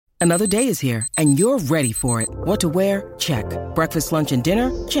Another day is here, and you're ready for it. What to wear? Check. Breakfast, lunch, and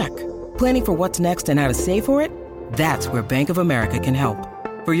dinner? Check. Planning for what's next and how to save for it? That's where Bank of America can help.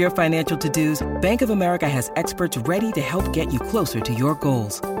 For your financial to-dos, Bank of America has experts ready to help get you closer to your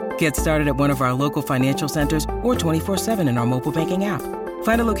goals. Get started at one of our local financial centers or 24/7 in our mobile banking app.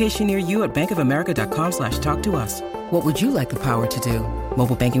 Find a location near you at bankofamerica.com/talktous. What would you like the power to do?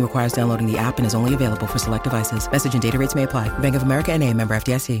 Mobile banking requires downloading the app and is only available for select devices. Message and data rates may apply. Bank of America N.A., member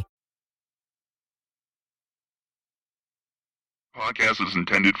FDIC. Podcast is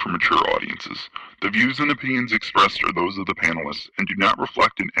intended for mature audiences. The views and opinions expressed are those of the panelists and do not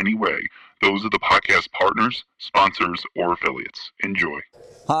reflect in any way those of the podcast partners, sponsors, or affiliates. Enjoy.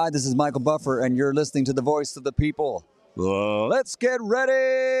 Hi, this is Michael Buffer, and you're listening to the Voice of the People. Let's get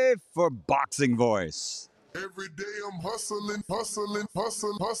ready for Boxing Voice. Every day I'm hustling, hustling,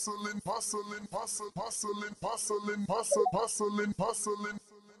 hustling, hustling, hustling, hustling, hustling, hustling, hustling, hustling, hustling.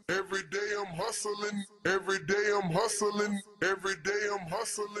 Every day I'm hustling, every day I'm hustling, every day I'm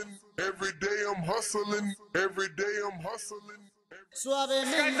hustling, every day I'm hustling, every day I'm hustling.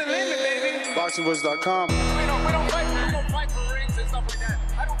 Suavemente. Sky's the limit, baby. BoxingVoice.com. We don't fight for rings and stuff like that.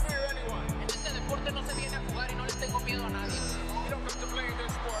 I don't fear anyone. En este deporte no se viene a jugar y no le tengo miedo a nadie. We don't come to play in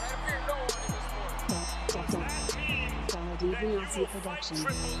this sport. I fear no one in this sport.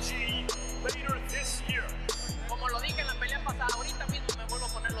 Triple G later this year. Como lo dije en la pelea pasada, ahorita mismo me vuelvo a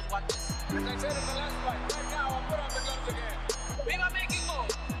poner los guantes. As I said in the last fight, right now I'll put on the gloves again. ¡Viva México!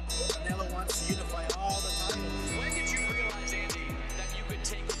 Canelo wants to unify all the titles. When did you realize, Andy, that you could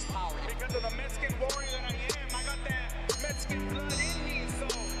take his power? Because of the Mexican warrior that I am, I got that Mexican blood in me. So,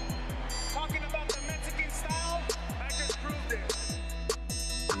 talking about the Mexican style, I just proved it.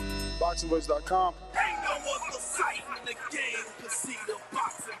 BoxingVoice.com. Ain't no other fight in the game to see the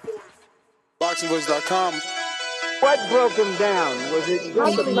boxing boys. BoxingVoice.com. What broke him down? Was it just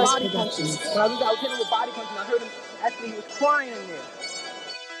Probably the body punches. When I was hitting him with body punches, and I heard him, actually, he was crying in there.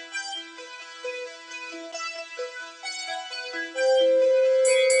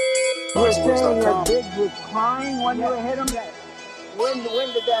 You were saying that Biggs was crying when you hit him? Yes. When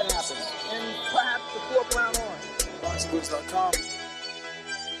did that happen? And perhaps the fourth round on. BoxingVoice.com.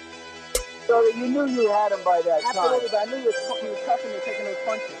 So that you knew you had him by that time. Absolutely, but I knew he was touching and taking those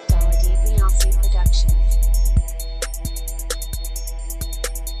punches.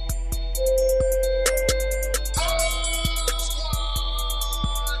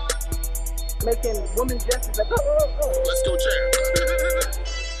 Making women's gestures like, oh. Let's go, champ.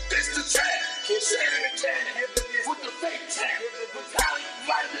 It's the champ. Shannon and Cannon with the fake champ. Vitaly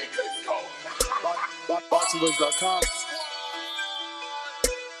Vladimir Klitschko. BoxingVoice.com.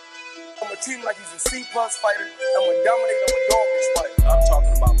 I'm gonna treat him like he's a C-plus fighter. I'm gonna dominate, I'm gonna dog this fight. I'm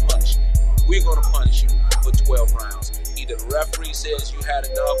talking about punishment. We're gonna punish you for 12 rounds. Either the referee says you had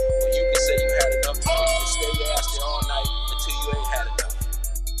enough, or you can say you had enough, or you can stay your ass there all night until you ain't had enough.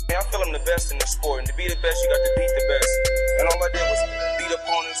 I feel I'm the best in the sport, and to be the best, you got to beat the best. And all I did was beat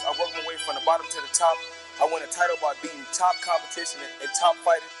opponents. I worked my way from the bottom to the top. I won a title by beating top competition and top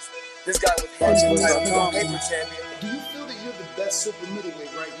fighters. This guy was hands on title, he's a paper champion. Do you feel that you're the best super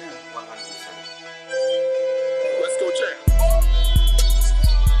middleweight right now? 100%. Let's go, champ.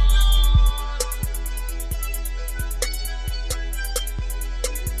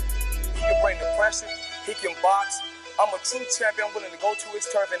 He can bring the pressure. He can box. I'm a true champion. I'm willing to go to his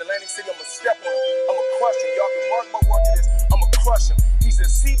turf in Atlantic City. I'm going to step on him. I'm going to crush him. Y'all can mark my word to this. I'm going to crush him. He's a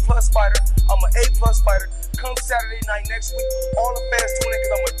C-plus fighter. I'm an A-plus fighter. Come Saturday night next week, all the fans tune in because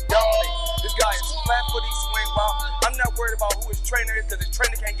I'm going to dominate. This guy is flat-footed, swing wild. I'm not worried about who his trainer is because his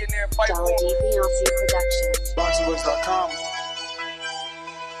trainer can't get in there and fight for him. BoxingVoice.com.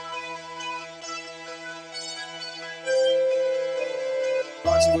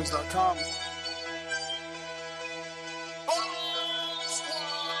 BoxingVoice.com.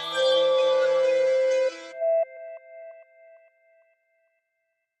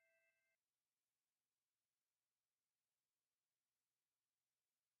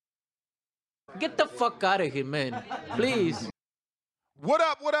 Get the fuck out of here, man. Please. What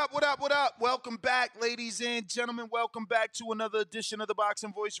up, what up, what up, what up? Welcome back, ladies and gentlemen. Welcome back to another edition of the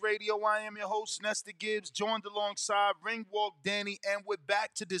Boxing Voice Radio. I am your host, Nestor Gibbs, joined alongside Ringwalk Danny, and we're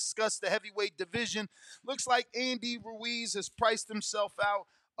back to discuss the heavyweight division. Looks like Andy Ruiz has priced himself out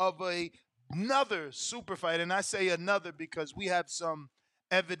of another super fight, and I say another because we have some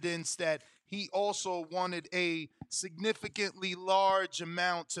evidence that he also wanted a significantly large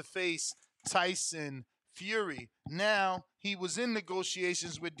amount to face Tyson Fury. Now, he was in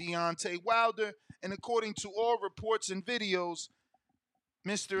negotiations with Deontay Wilder, and according to all reports and videos,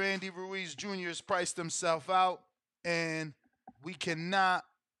 Mr. Andy Ruiz Jr. has priced himself out, and we cannot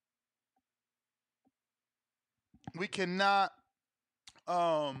we cannot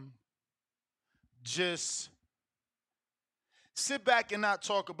just sit back and not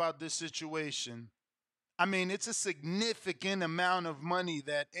talk about this situation. I mean, it's a significant amount of money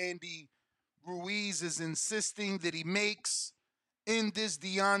that Andy Ruiz is insisting that he makes in this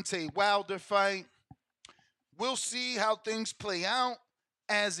Deontay Wilder fight. We'll see how things play out,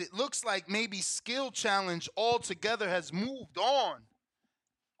 as it looks like maybe Skill Challenge altogether has moved on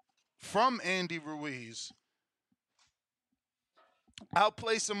from Andy Ruiz. I'll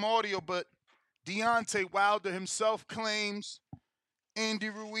play some audio, but Deontay Wilder himself claims Andy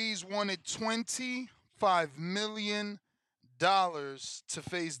Ruiz wanted $25 million to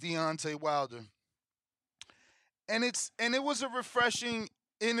face Deontay Wilder. And it was a refreshing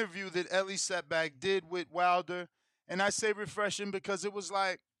interview that Ellie Setback did with Wilder. And I say refreshing because it was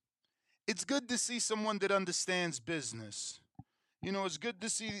like, it's good to see someone that understands business. You know, it's good to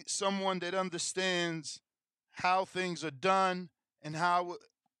see someone that understands how things are done and how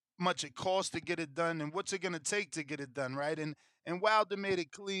much it costs to get it done and what's it going to take to get it done, right? And Wilder made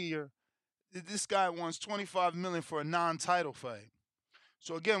it clear that this guy wants $25 million for a non-title fight.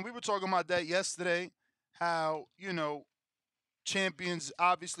 So again, we were talking about that yesterday, how, you know, champions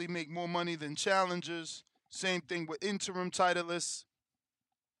obviously make more money than challengers. Same thing with interim titleists.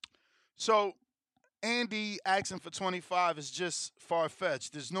 So Andy asking for 25 is just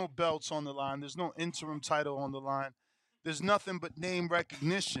far-fetched. There's no belts on the line. There's no interim title on the line. There's nothing but name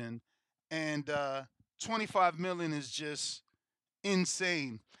recognition. And 25 million is just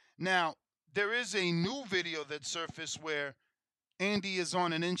insane. Now, there is a new video that surfaced where Andy is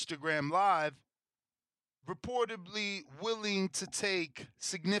on an Instagram Live, reportedly willing to take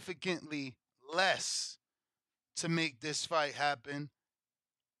significantly less to make this fight happen.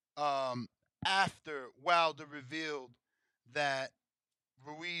 After Wilder revealed that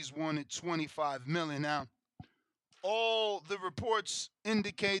Ruiz wanted 25 million. Now, all the reports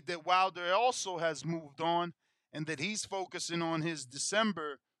indicate that Wilder also has moved on and that he's focusing on his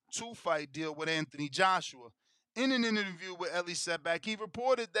December 2-fight deal with Anthony Joshua. In an interview with Ellie Setback, he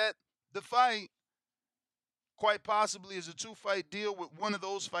reported that the fight quite possibly is a 2-fight deal, with one of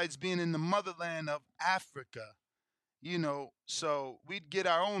those fights being in the motherland of Africa. You know, so we'd get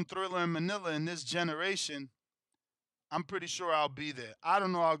our own Thriller in Manila in this generation. I'm pretty sure I'll be there. I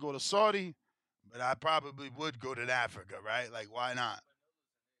don't know I'll go to Saudi, but I probably would go to Africa, right? Like, why not?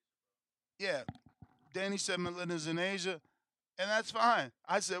 Yeah, Danny said Manila's in Asia, and that's fine.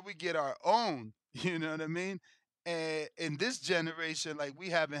 I said we get our own, you know what I mean? And in this generation, like, we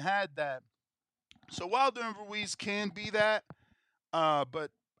haven't had that. So Wilder and Ruiz can be that,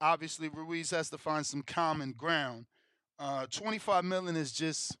 but obviously Ruiz has to find some common ground. 25 million is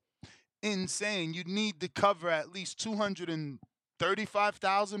just insane. You need to cover at least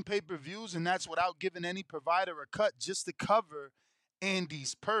 235,000 pay-per-views, and that's without giving any provider a cut, just to cover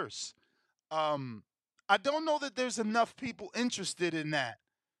Andy's purse. I don't know that there's enough people interested in that.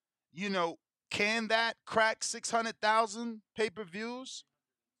 You know, can that crack 600,000 pay-per-views?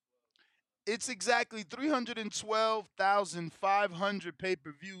 It's exactly 312,500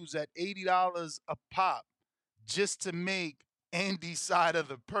 pay-per-views at $80 a pop, just to make Andy's side of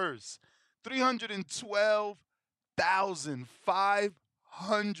the purse.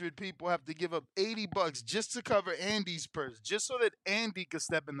 312,500 people have to give up $80 just to cover Andy's purse, just so that Andy could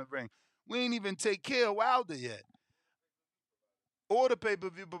step in the ring. We ain't even take care of Wilder yet. Or the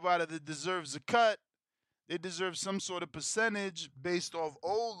pay-per-view provider that deserves a cut. They deserve some sort of percentage based off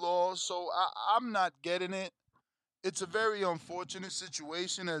old laws, so I'm not getting it. It's a very unfortunate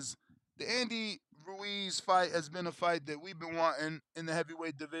situation, as the Andy Ruiz fight has been a fight that we've been wanting in the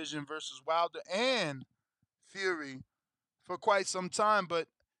heavyweight division versus Wilder and Fury for quite some time, but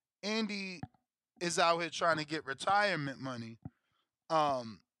Andy is out here trying to get retirement money.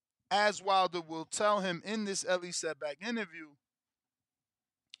 As Wilder will tell him in this Ellie Setback interview,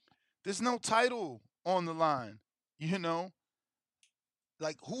 there's no title on the line, you know?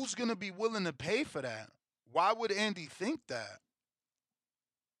 Like, who's going to be willing to pay for that? Why would Andy think that?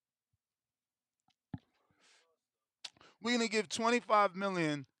 We're going to give 25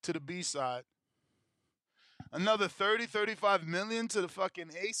 million to the B side. Another 30, 35 million to the fucking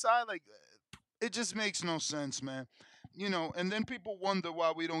A side? Like, it just makes no sense, man. You know, and then people wonder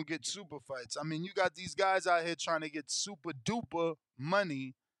why we don't get super fights. I mean, you got these guys out here trying to get super duper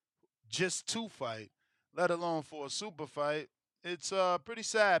money just to fight, let alone for a super fight. It's pretty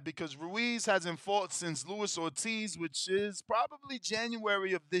sad because Ruiz hasn't fought since Luis Ortiz, which is probably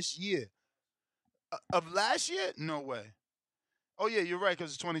January of this year. Of last year? No way. Oh, yeah, you're right,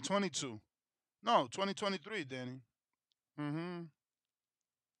 because it's 2022. No, 2023, Danny.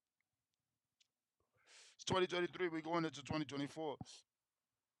 It's 2023. We're going into 2024.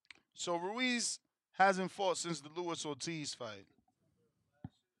 So Ruiz hasn't fought since the Luis Ortiz fight.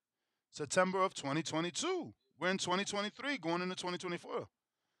 September of 2022. We're in 2023, going into 2024.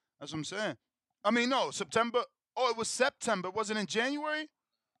 That's what I'm saying. I mean, no, September. Oh, it was September. Was it in January?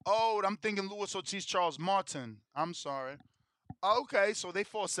 Oh, I'm thinking Luis Ortiz, Charles Martin. I'm sorry. Okay, so they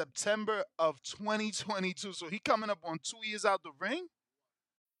fought September of 2022. So he coming up on 2 years out the ring?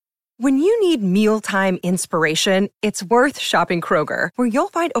 When you need mealtime inspiration, it's worth shopping Kroger, where you'll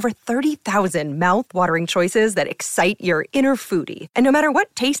find over 30,000 mouth-watering choices that excite your inner foodie. And no matter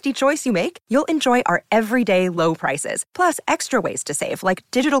what tasty choice you make, you'll enjoy our everyday low prices, plus extra ways to save, like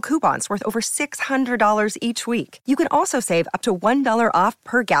digital coupons worth over $600 each week. You can also save up to $1 off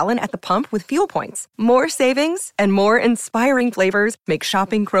per gallon at the pump with fuel points. More savings and more inspiring flavors make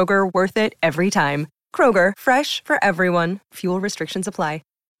shopping Kroger worth it every time. Kroger, fresh for everyone. Fuel restrictions apply.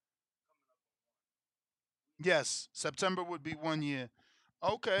 Yes, September would be 1 year.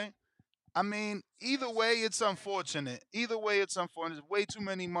 Okay. I mean, either way, it's unfortunate. Either way, it's unfortunate. Way too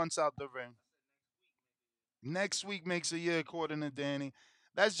many months out the ring. Next week makes a year, according to Danny.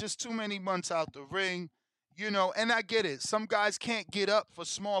 That's just too many months out the ring, and I get it. Some guys can't get up for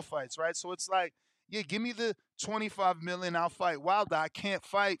small fights, right? So it's like, yeah, give me the $25 million, I'll fight Wilder. I can't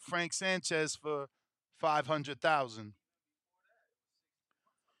fight Frank Sanchez for $500,000.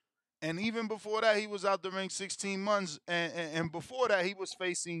 And even before that, he was out the ring 16 months. And before that, he was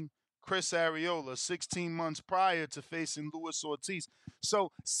facing Chris Arreola 16 months prior to facing Luis Ortiz.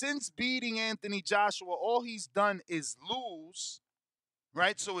 So since beating Anthony Joshua, all he's done is lose,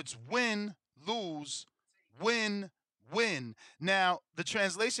 right? So it's win, lose, win, win. Now, the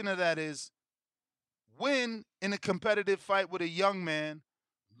translation of that is win in a competitive fight with a young man,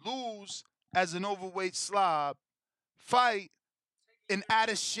 lose as an overweight slob, fight an out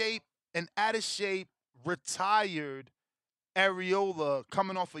of shape, retired Arreola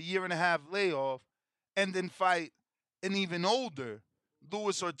coming off a year and a half layoff, and then fight an even older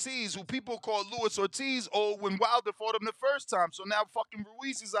Luis Ortiz, who people called Luis Ortiz old when Wilder fought him the first time. So now fucking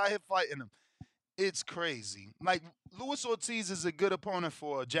Ruiz is out here fighting him. It's crazy. Like, Luis Ortiz is a good opponent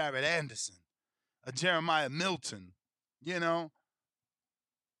for a Jared Anderson, a Jeremiah Milton,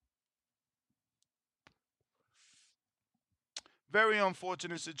 Very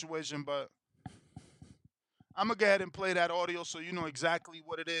unfortunate situation, but I'm going to go ahead and play that audio so you know exactly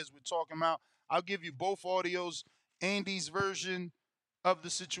what it is we're talking about. I'll give you both audios, Andy's version of the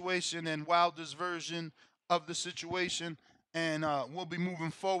situation and Wilder's version of the situation, and we'll be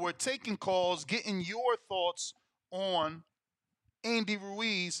moving forward, taking calls, getting your thoughts on Andy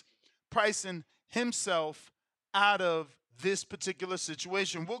Ruiz pricing himself out of this particular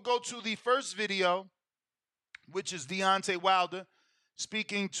situation. We'll go to the first video, which is Deontay Wilder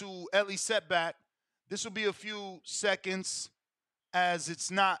speaking to Ellie Setback. This will be a few seconds, as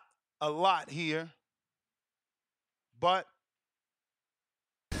it's not a lot here. But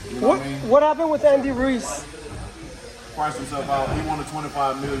what happened with Andy Ruiz? Priced himself out. He wanted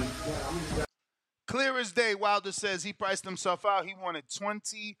 $25 million. Clear as day, Wilder says he priced himself out. He wanted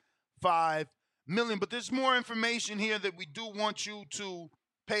 $25 million. But there's more information here that we do want you to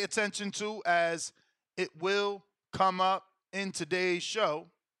pay attention to, as it will come up in today's show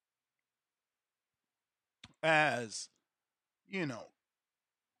as,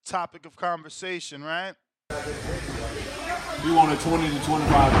 topic of conversation, right? He wanted 20 to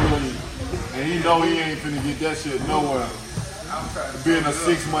 25 million, and he know he ain't finna get that shit nowhere. Being a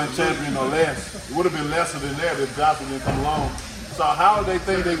 6-month champion or less, it would have been lesser than that if Joshua didn't come along. So how do they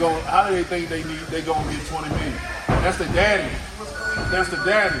think they gonna get 20 million? That's the daddy. That's the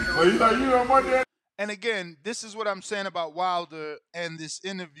daddy. But he's like, my daddy. And again, this is what I'm saying about Wilder and this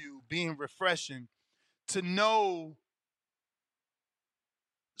interview being refreshing, to know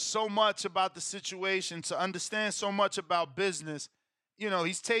so much about the situation, to understand so much about business.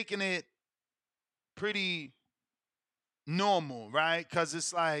 He's taking it pretty normal, right? Because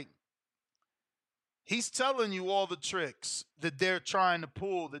it's like he's telling you all the tricks that they're trying to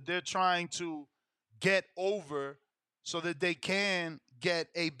pull, that they're trying to get over so that they can get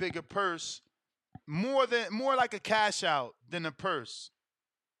a bigger purse, more like a cash out than a purse.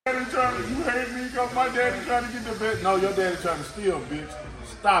 You hate me because my daddy trying to get the bet. No, your daddy trying to steal, bitch.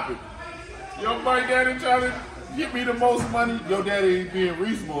 Stop it. My daddy trying to get me the most money. Your daddy ain't being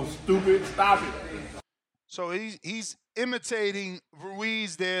reasonable, stupid. Stop it. So he's imitating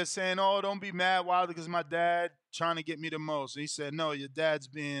Ruiz there, saying, "Oh, don't be mad, Wilder, because my dad trying to get me the most." And he said, "No, your dad's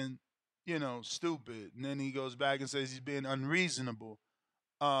being, stupid." And then he goes back and says he's being unreasonable.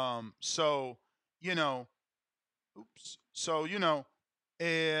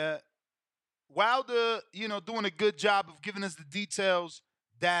 Wilder, doing a good job of giving us the details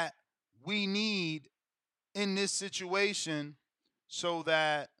that we need in this situation so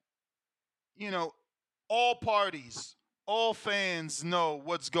that, all parties, all fans know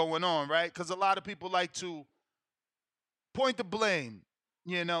what's going on, right? Because a lot of people like to point the blame,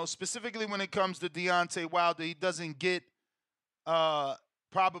 specifically when it comes to Deontay Wilder. He doesn't get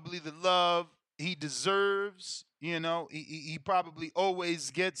probably the love he deserves. He probably always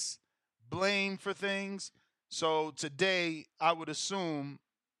gets blamed for things. So today, I would assume,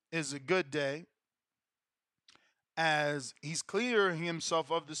 is a good day as he's clearing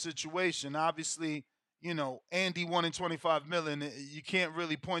himself of the situation. Obviously, Andy won in $25 million. You can't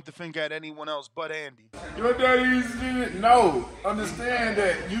really point the finger at anyone else but Andy. Your daddy's no. Understand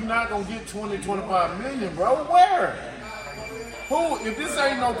that you're not gonna get 20, 25 million, bro. Where? Who? If this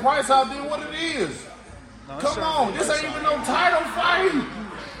ain't no price out there, what it is? No, come on, this ain't even no title fight.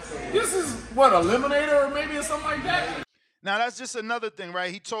 This is what, eliminator or maybe or something like that. Now that's just another thing,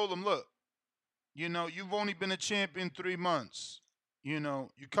 right? He told him, look, you've only been a champion 3 months. You're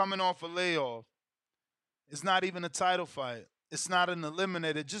coming off a layoff. It's not even a title fight. It's not an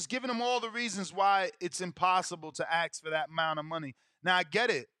eliminator. Just giving him all the reasons why it's impossible to ask for that amount of money. Now, I get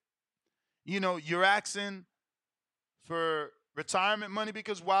it. You're asking for retirement money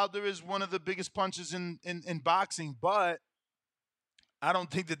because Wilder is one of the biggest punchers in boxing, but I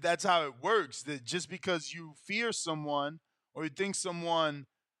don't think that that's how it works. That just because you fear someone or you think someone,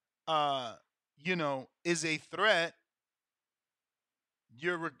 is a threat,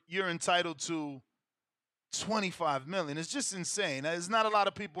 you're entitled to $25 million. It's just insane. There's not a lot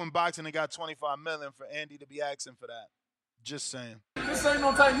of people in boxing that got $25 million for Andy to be asking for that. Just saying. This ain't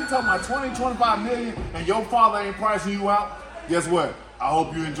no time. You talking about 20, 25 million, and your father ain't pricing you out. Guess what? I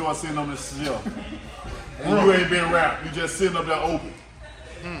hope you enjoy sitting on this shelf. And you ain't been wrapped. You just sitting up there open.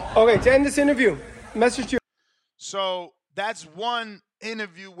 Okay, to end this interview, message to you. So that's one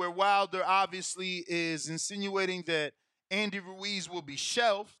interview where Wilder obviously is insinuating that Andy Ruiz will be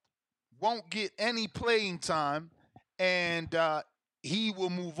shelved, won't get any playing time, and he will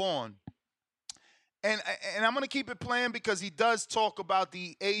move on. And I'm going to keep it playing because he does talk about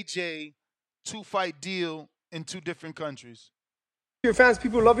the AJ 2-fight deal in 2 different countries. Your fans,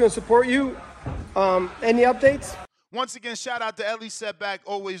 people who love you and support you. Any updates? Once again, shout out to Ellie Setback,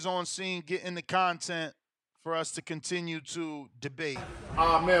 always on scene, getting the content for us to continue to debate.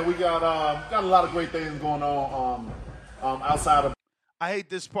 Man, we got a lot of great things going on outside of. I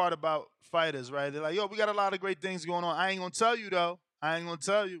hate this part about fighters, right? They're like, yo, we got a lot of great things going on. I ain't going to tell you, though. I ain't going to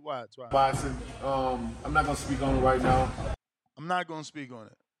tell you why. It's right. Boxing. I'm not going to speak on it right now. I'm not going to speak on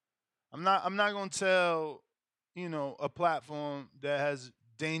it. I'm not going to tell, a platform that has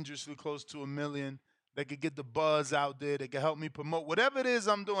dangerously close to 1 million that could get the buzz out there, that can help me promote. Whatever it is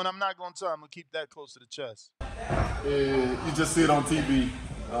I'm doing, I'm not going to tell. I'm going to keep that close to the chest. You just see it on TV.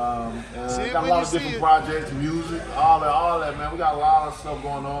 Got a lot of different projects, music, all that, man. We got a lot of stuff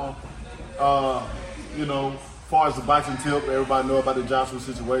going on. As far as the boxing tip, everybody know about the Joshua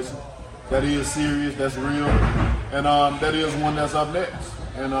situation. That is serious, that's real, and that is one that's up next.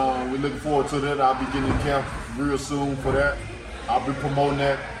 And we're looking forward to that. I'll be getting in camp real soon for that. I'll be promoting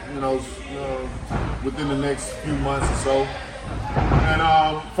that, within the next few months or so.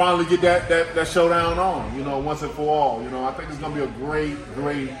 And finally get that showdown on, once and for all. I think it's going to be a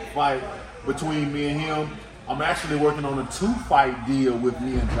great fight between me and him. I'm actually working on a 2-fight deal with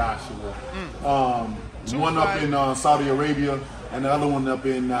me and Joshua. One up in Saudi Arabia and the other one up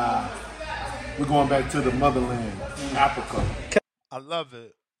in, we're going back to the motherland, Africa. I love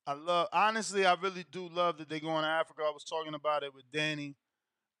it. Honestly, I really do love that they're going to Africa. I was talking about it with Danny.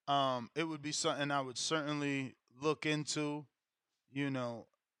 It would be something I would certainly look into.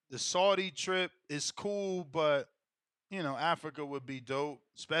 The Saudi trip is cool, but, Africa would be dope,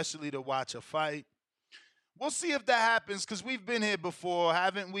 especially to watch a fight. We'll see if that happens because we've been here before,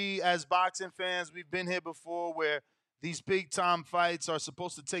 haven't we? As boxing fans, we've been here before where these big-time fights are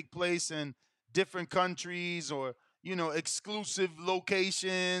supposed to take place in different countries or, exclusive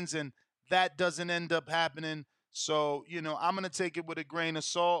locations, and that doesn't end up happening. So, I'm going to take it with a grain of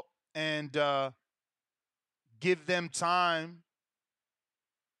salt and give them time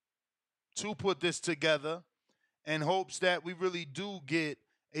to put this together in hopes that we really do get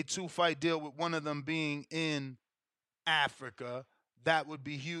a 2-fight deal with one of them being in Africa. That would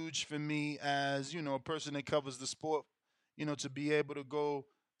be huge for me as, a person that covers the sport, to be able to go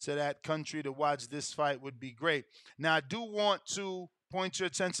to that country to watch this fight would be great. Now, I do want to point your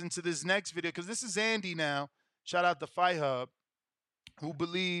attention to this next video because this is Andy now. Shout out to Fight Hub, who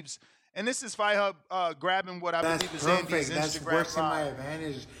believes, and this is Fight Hub grabbing what I believe is Andy's Instagram. That's works in my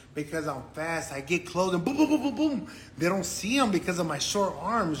advantage because I'm fast. I get close and boom, boom, boom, boom, boom. They don't see him because of my short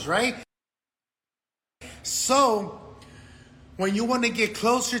arms, right? So when you want to get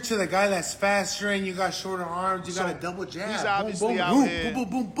closer to the guy that's faster and you got shorter arms, you got to double jab. He's obviously boom, out boom, here boom,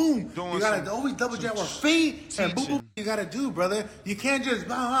 boom, boom, boom. You got to always double jab or feint and boom, boom. You got to do, brother. You can't just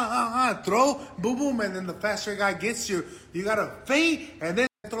throw, boom, boom, and then the faster guy gets you. You got to feint and then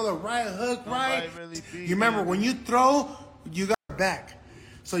throw the right hook, right? Really You remember when you throw, you got back.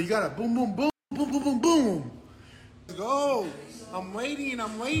 So you got to boom, boom, boom, boom, boom, boom, boom. Let's go. I'm waiting.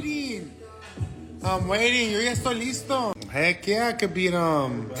 Yo ya estoy listo. Heck yeah, I could beat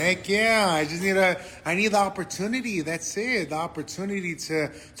him. Heck yeah. I need the opportunity. That's it. The opportunity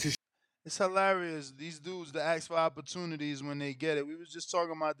to It's hilarious. These dudes that ask for opportunities when they get it. We was just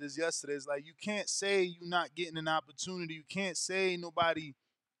talking about this yesterday. It's like you can't say you're not getting an opportunity. You can't say nobody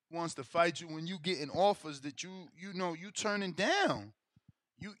wants to fight you when you getting offers that you turning down.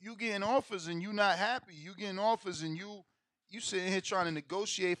 You getting offers and you not happy. You getting offers and you sitting here trying to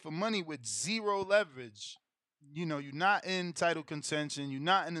negotiate for money with zero leverage. You're not in title contention. You're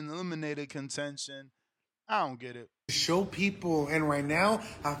not in an eliminator contention. I don't get it. show people, and right now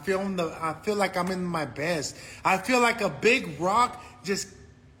I feel like I'm in my best. I feel like a big rock just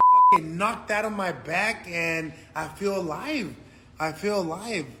fucking knocked out of my back, and I feel alive.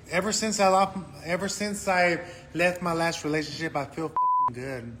 Ever since I left my last relationship, I feel fucking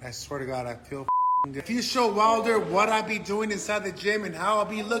good. I swear to God, I feel fucking good. If you show Wilder what I be doing inside the gym and how I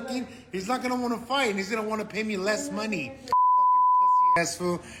be looking, he's not gonna want to fight, and he's gonna want to pay me less money. Fucking pussy ass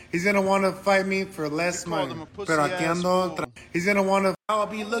fool. He's gonna want to fight me for less money. Pero aquí ando. He's gonna want to. How I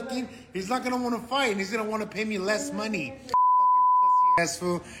be looking, he's not gonna want to fight, and he's gonna want to pay me less money. Ass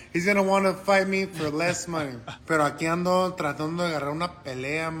fool. He's gonna want to fight me for less money. Pero aquí ando tratando de agarrar una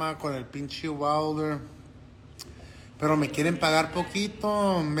pelea, con el pinche Wilder. Pero me quieren pagar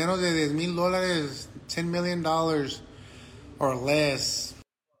poquito, menos de $10,000, $10 million or less.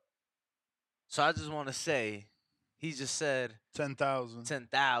 So I just want to say, he just said 10,000.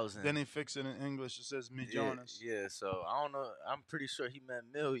 10,000. Then he fixed it in English. It says millones. Yeah, so I don't know. I'm pretty sure he meant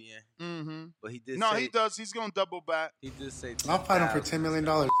million. Mm-hmm. But he did. No, he does. He's gonna double back. He did say 10,000. I'll fight him for $10 million.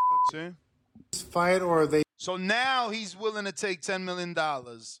 See? Fight or they. So now he's willing to take $10 million.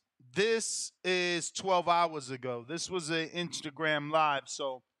 This is 12 hours ago. This was an Instagram live.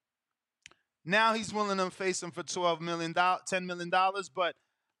 So now he's willing to face him for $10 million. But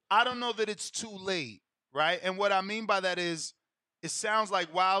I don't know that it's too late, right? And what I mean by that is, it sounds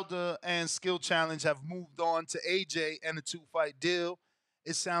like Wilder and Skill Challenge have moved on to AJ and a 2-fight deal.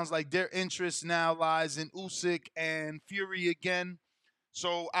 It sounds like their interest now lies in Usyk and Fury again.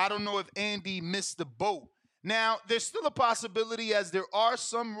 So I don't know if Andy missed the boat. Now, there's still a possibility, as there are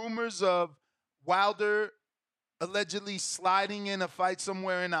some rumors of Wilder allegedly sliding in a fight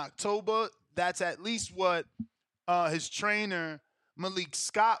somewhere in October. That's at least what his trainer, Malik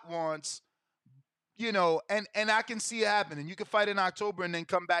Scott, wants. And I can see it happening. You can fight in October and then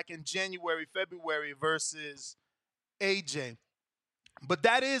come back in January, February versus AJ. But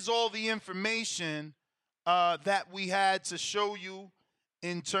that is all the information that we had to show you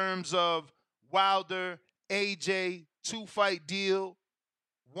in terms of Wilder, AJ, 2-fight deal,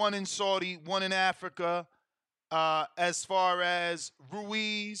 one in Saudi, one in Africa. As far as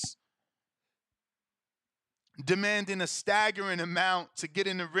Ruiz demanding a staggering amount to get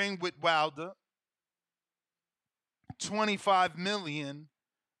in the ring with Wilder. $25 million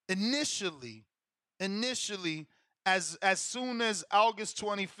initially as soon as August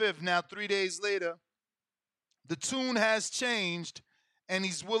 25th. Now 3 days later, the tune has changed and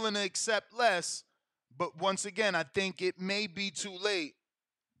he's willing to accept less. But once again, I think it may be too late.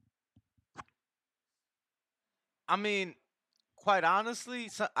 I mean, quite honestly,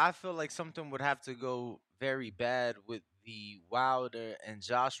 I feel like something would have to go very bad with the Wilder and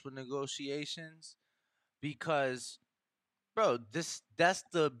Joshua negotiations, because bro, that's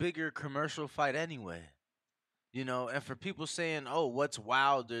the bigger commercial fight anyway. And for people saying, "Oh, what's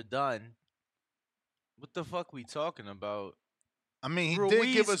Wilder done?" What the fuck we talking about? I mean, he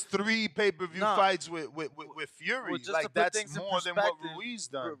did give us 3 pay-per-view fights with Fury. Well, that's more than what Ruiz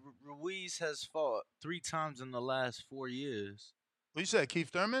done. Ruiz has fought 3 times in the last 4 years. What you said,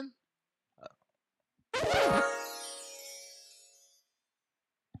 Keith Thurman?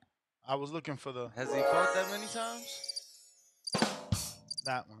 I was looking for the... Has he fought that many times?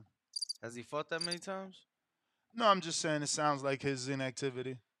 That one. Has he fought that many times? No, I'm just saying it sounds like his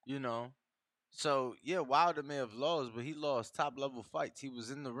inactivity. So, yeah, Wilder may have lost, but he lost top-level fights. He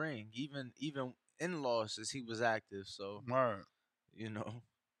was in the ring. Even in losses, he was active. So, Word.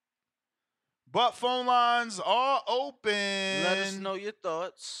 But phone lines are open. Let us know your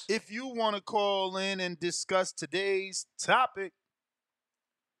thoughts. If you want to call in and discuss today's topic,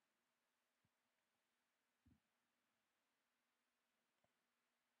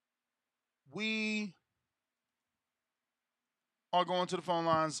 we are going to the phone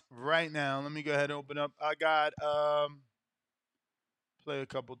lines right now. Let me go ahead and open up. I got play a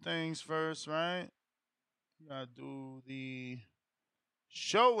couple things first, right? Gotta do the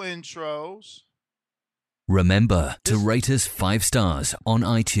show intros. Remember to rate us 5 stars on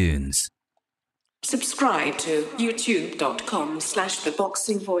iTunes. Subscribe to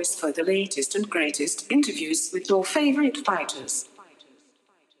youtube.com/theboxingvoice for the latest and greatest interviews with your favorite fighters.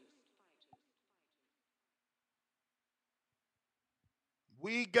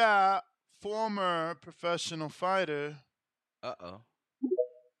 We got former professional fighter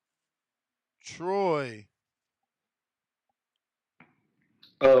Troy.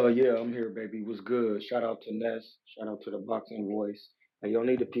 Yeah, I'm here, baby. What's good? Shout out to Ness. Shout out to the Boxing Voice. And y'all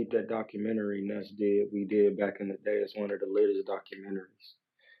need to peep that documentary Ness we did back in the day. It's one of the latest documentaries.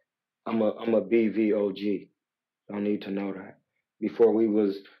 I'm a BVOG. Y'all need to know that. Before we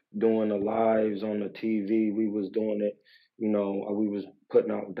was doing the lives on the TV, we was doing it, we was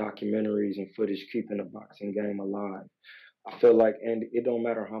putting out documentaries and footage, keeping the boxing game alive. I feel like it don't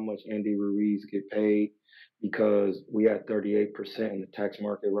matter how much Andy Ruiz get paid because we at 38% in the tax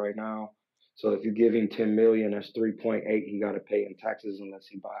market right now. So if you give him 10 million, that's 3.8 he got to pay in taxes unless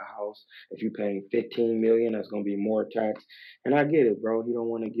he buy a house. If you paying 15 million, that's going to be more tax. And I get it, bro. He don't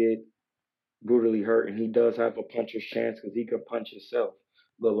want to get brutally hurt, and he does have a puncher's chance because he could punch himself.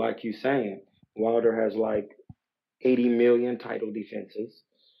 But like you saying, Wilder has like 80 million title defenses.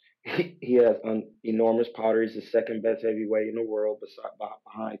 He has an enormous power. He's the second best heavyweight in the world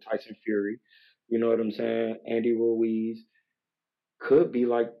behind Tyson Fury. You know what I'm saying? Andy Ruiz could be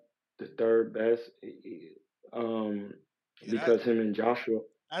like the third best because him and Joshua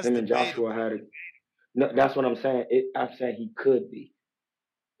had a. No, that's what I'm saying. I'm saying he could be.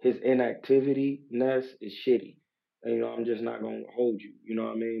 His inactiveness is shitty. And, I'm just not gonna hold you. You know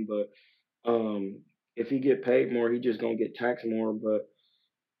what I mean? But if he get paid more, he just gonna get taxed more. But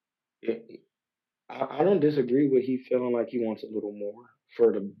I don't disagree with he feeling like he wants a little more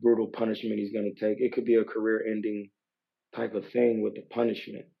for the brutal punishment he's gonna take. It could be a career-ending type of thing with the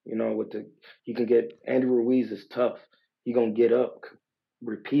punishment. He can get Andy Ruiz is tough. He gonna get up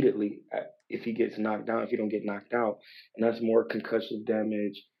repeatedly if he gets knocked down. If he don't get knocked out, and that's more concussive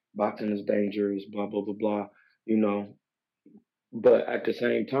damage. Boxing is dangerous. Blah blah blah blah. You know, but at the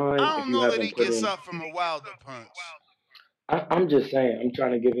same time, I if don't you know that haven't he put gets in, up from a Wilder punch. I'm just saying, I'm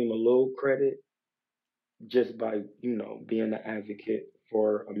trying to give him a little credit just by being the advocate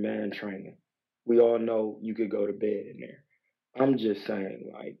for a man training. We all know you could go to bed in there. I'm just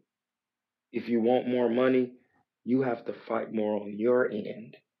saying, like, if you want more money, you have to fight more on your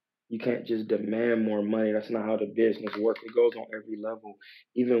end. You can't just demand more money. That's not how the business works. It goes on every level,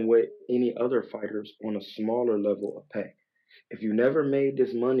 even with any other fighters on a smaller level of pay. If you never made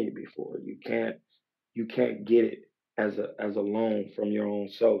this money before, you can't get it as a loan from your own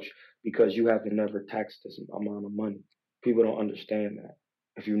source because you haven't never taxed this amount of money. People don't understand that.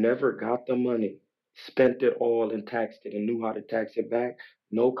 If you never got the money, spent it all and taxed it and knew how to tax it back,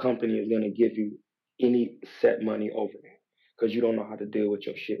 no company is gonna give you any set money over there because you don't know how to deal with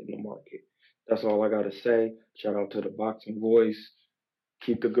your shit in the market. That's all I gotta say. Shout out to the Boxing Voice.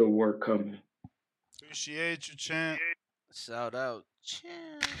 Keep the good work coming. Appreciate you, champ. Shout out,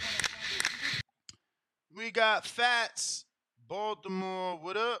 champ. We got Fats, Baltimore.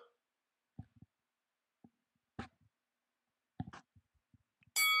 What up?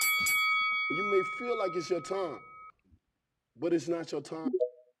 You may feel like it's your time, but it's not your time.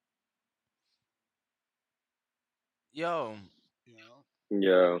 Yo.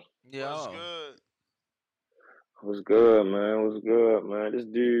 Yo. What's good? What's good, man? What's good, man? This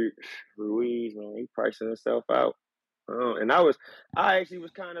dude, Ruiz, man, he pricing himself out. And I actually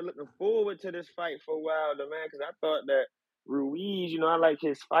was kind of looking forward to this fight for a while, though, man, because I thought that Ruiz, I like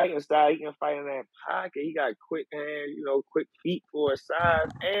his fighting style. He can fight in that pocket. He got quick hands, quick feet for his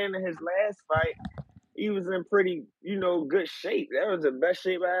size. And in his last fight, he was in pretty, good shape. That was the best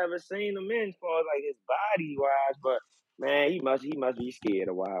shape I ever seen him in, as far as like his body wise. But man, he must be scared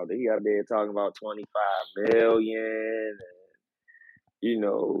a while. He out there talking about 25 million,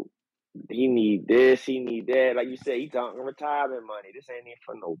 and he need this, he need that. Like you said, he talking retirement money. This ain't even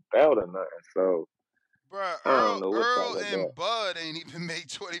for no belt or nothing. So Bruh, I don't know what's up Earl with and that. Bud ain't even made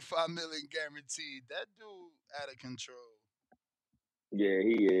 25 million guaranteed. That dude out of control. Yeah,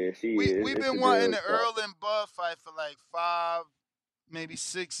 he is. We've It's been the wanting drug the talk. Earl and Bud fight for like 5, maybe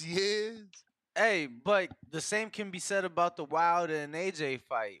 6 years. Hey, but the same can be said about the Wilder and AJ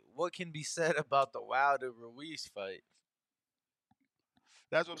fight. What can be said about the Wilder Ruiz fight?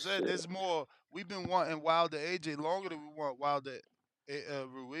 That's what I'm saying. Shit. There's more. We've been wanting Wilder AJ longer than we want Wilder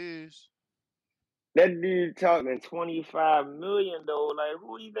Ruiz. That dude talking 25 million though. Like,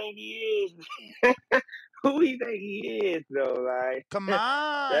 who do you think he is? Who do you think he is though? Like, Come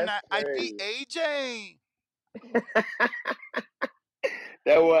on, that's I beat crazy. AJ.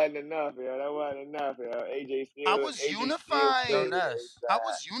 That wasn't enough, yo. That wasn't enough, yo. I was AJ still Yo, unified. played on his Ness, I side.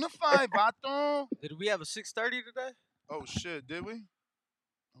 was unified, Baton. did we have a 6:30 today? Oh shit, did we?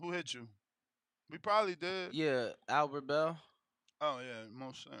 Who hit you? We probably did. Yeah, Albert Bell. Oh yeah,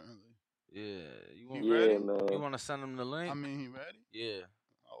 most certainly. Yeah, He Yeah, ready? you man. want to send him the link? I mean, he ready? Yeah.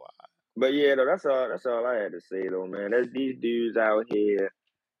 Oh, all right. But yeah, though, that's all I had to say though, man. That's these dudes out here.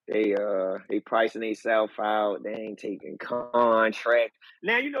 They pricing themselves out. They ain't taking contract.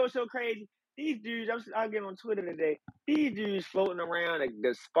 Now you know what's so crazy? These dudes, I get on Twitter today. These dudes floating around like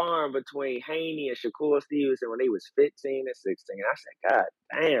the sparring between Haney and Shakur Stevenson when they was 15 and 16. I said, God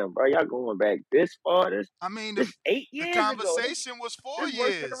damn, bro, y'all going back this far? I mean, This eight the years ago. conversation was 4 This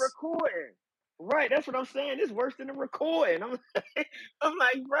worse than the years. recording. Right, that's what I'm saying. This worse than the recording. I'm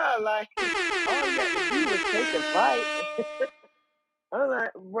like, bro, like all he had to do was take the fight. I'm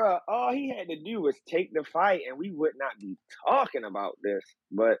like, bro, all he had to do was take the fight, and we would not be talking about this.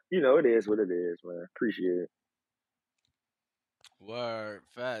 But it is what it is, man. Appreciate it. Word,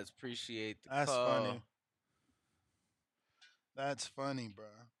 Fats. Appreciate the That's call. funny. That's funny, bro.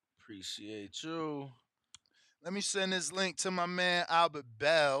 Appreciate you. Let me send this link to my man Albert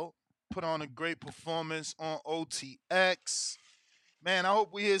Bell. Put on a great performance on OTX. Man, I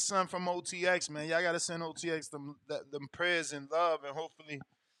hope we hear something from OTX, man. Y'all gotta send OTX them prayers and love, and hopefully,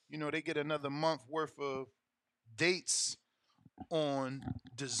 they get another month worth of dates on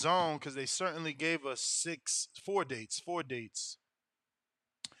the zone because they certainly gave us 4 dates,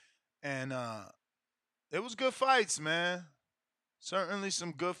 and it was good fights, man. Certainly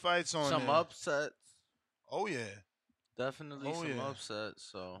some good fights on Some there. upsets. Oh yeah. Definitely some upsets.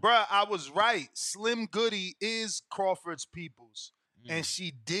 So, bruh, I was right. Slim Goody is Crawford's peoples, and she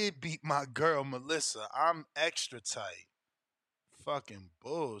did beat my girl Melissa. I'm extra tight. Fucking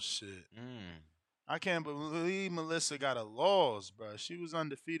bullshit. I can't believe Melissa got a loss, bruh. She was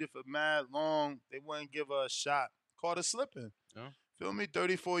undefeated for mad long. They wouldn't give her a shot. Caught her slipping. Yeah. Feel me?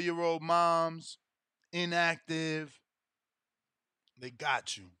 34-year-old moms, inactive. They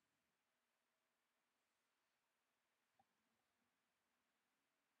got you.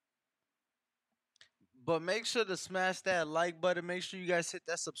 but make sure to smash that like button. Make sure you guys hit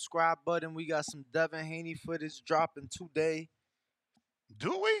that subscribe button. We got some Devin Haney footage dropping today.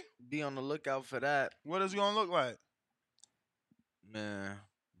 Do we? Be on the lookout for that. What is it gonna look like? Man,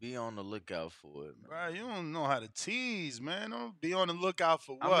 be on the lookout for it, man. Bro, you don't know how to tease, man. Don't be on the lookout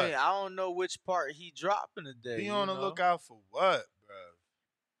for what? I mean, I don't know which part he dropping today. Be on the lookout for what, bro?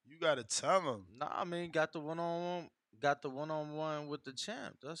 You gotta tell him. Nah, I mean, got the one-on-one with the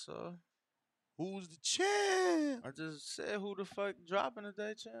champ. That's all. Who's the champ? I just said who the fuck dropping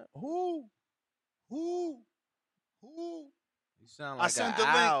today, champ. Who? You sound like I sent an the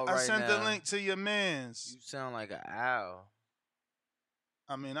link. owl I right sent now. the link to your man's. You sound like an owl.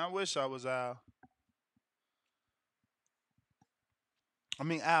 I mean, I wish I was Al. I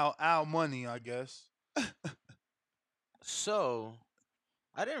mean, Al money, I guess. So,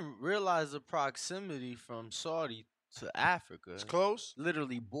 I didn't realize the proximity from Saudi to Africa. It's close?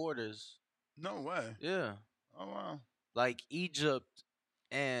 Literally borders. No way. Yeah. Oh, wow. Like Egypt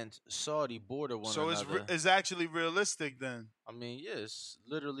and Saudi border one So another. it's actually realistic then. I mean, yeah, it's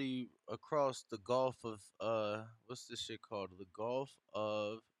literally across the Gulf of what's this shit called? The Gulf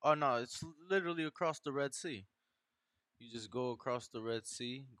of no, it's literally across the Red Sea. You just go across the Red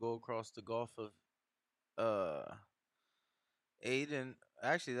Sea, go across the Gulf of Aden.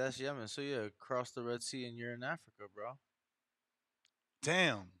 Actually, that's Yemen. So yeah, across the Red Sea and you're in Africa, bro.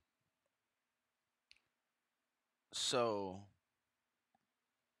 Damn. So,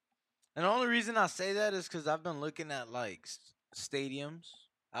 and the only reason I say that is because I've been looking at like stadiums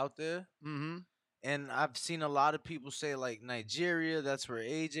out there. Mm-hmm. And I've seen a lot of people say like Nigeria, that's where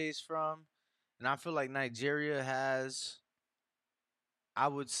AJ's from. And I feel like Nigeria has, I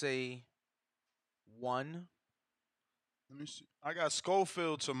would say, one. Let me see. I got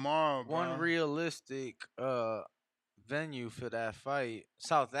Schofield tomorrow, bro. One realistic venue for that fight.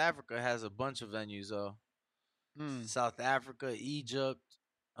 South Africa has a bunch of venues though. South Africa, Egypt,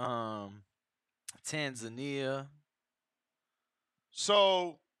 Tanzania.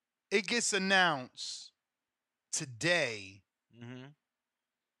 So it gets announced today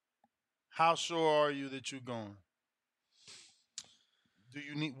How sure are you that you're going? Do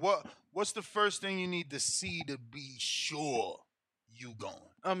you need what's the first thing you need to see to be sure you going?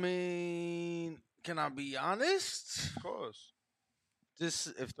 I mean, can I be honest? Of course. This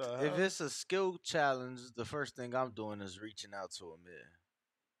The if hell? it's a skill challenge, the first thing I'm doing is reaching out to a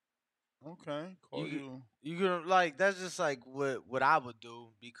man. Okay. Call you. You gonna like that's just like what I would do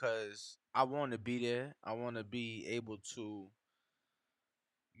because I want to be there. I want to be able to,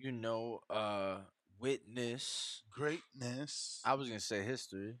 you know, witness. Greatness. I was gonna say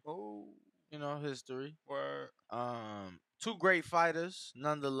history. Oh. You know, history. Word. Two great fighters,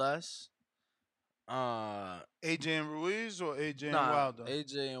 nonetheless. AJ and Ruiz or AJ and Nah, Wilder?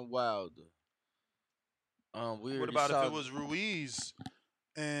 AJ and Wilder. We What already about if saw it was Ruiz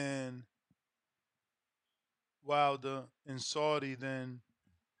and Wilder in Saudi, then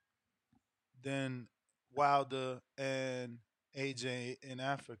Wilder and AJ in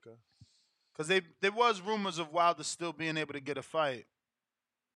Africa? Because there was rumors of Wilder still being able to get a fight,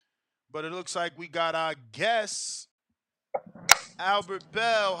 but it looks like we got our guest, Albert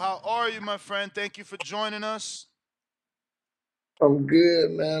Bell. How are you, my friend? Thank you for joining us. I'm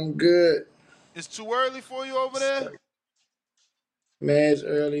good, man. I'm good. It's too early for you over there. Man, it's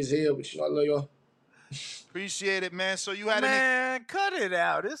early as hell, but you know I love y'all. Appreciate it, man. So you had Man, cut it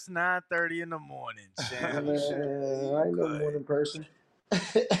out. It's 9:30 in the morning, champ. Man, I ain't no morning person.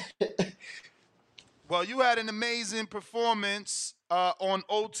 Well, you had an amazing performance on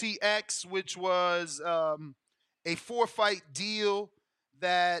OTX, which was a 4-fight deal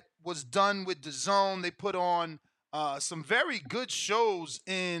that was done with the Zone. They put on some very good shows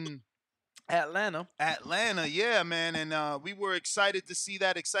in Atlanta. Yeah, man, and we were excited to see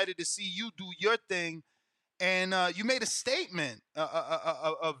that. Excited to see you do your thing, and you made a statement,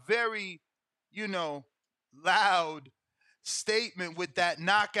 a very, loud statement with that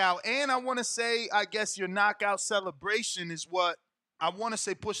knockout. And I want to say, I guess your knockout celebration is what I want to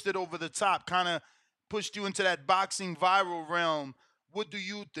say pushed it over the top, kind of pushed you into that boxing viral realm. What do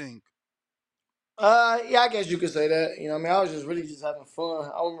you think? Yeah, I guess you could say that. You know, what I mean, I was just really just having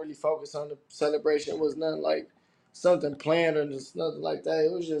fun. I wasn't really focused on the celebration. It was nothing like something planned or just nothing like that.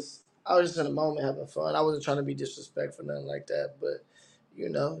 It was just I was just in a moment having fun. I wasn't trying to be disrespectful, nothing like that. But you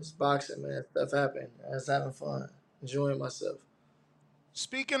know, it's boxing, man. Stuff happened. I was having fun, enjoying myself.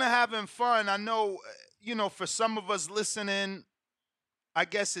 Speaking of having fun, I know, for some of us listening, I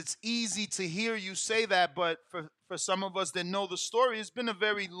guess it's easy to hear you say that, but for some of us that know the story, it's been a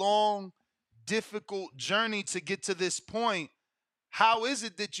very long, difficult journey to get to this point. How is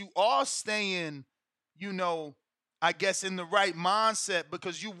it that you are staying, I guess in the right mindset?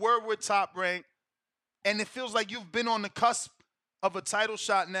 Because you were with Top Rank, and it feels like you've been on the cusp of a title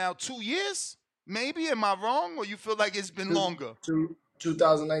shot now 2 years? Maybe, am I wrong? Or you feel like it's been longer?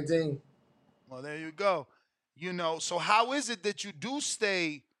 2019. Well, there you go. So how is it that you do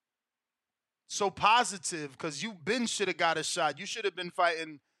stay so positive? Because you should have got a shot. You should have been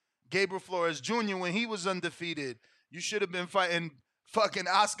fighting Gabriel Flores Jr. when he was undefeated. You should have been fighting fucking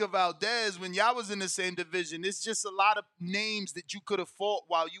Oscar Valdez when y'all was in the same division. It's just a lot of names that you could have fought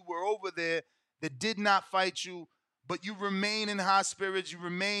while you were over there that did not fight you, but you remain in high spirits. You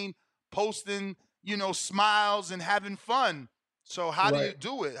remain posting, smiles and having fun. So how do you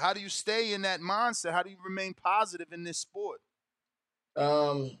do it? How do you stay in that mindset? How do you remain positive in this sport?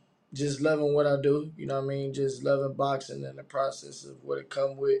 Just loving what I do, you know what I mean? Just loving boxing and the process of what it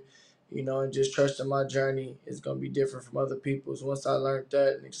come with, you know, and just trusting my journey is gonna be different from other people's. Once I learned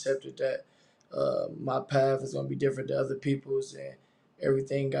that and accepted that, my path is gonna be different than other people's, and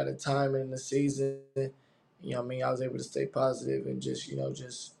everything got a time and a season. You know what I mean? I was able to stay positive and just, you know,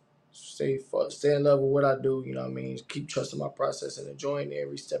 just stay in love with what I do. You know what I mean? Keep trusting my process and enjoying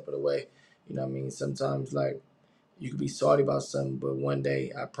every step of the way. You know what I mean? Sometimes like you could be salty about something, but one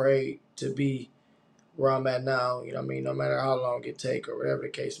day I prayed to be where I'm at now, you know what I mean, no matter how long it take or whatever the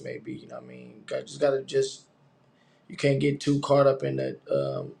case may be, you know what I mean. You can't get too caught up in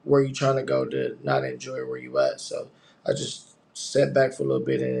that where you trying to go to not enjoy where you at. So I just sat back for a little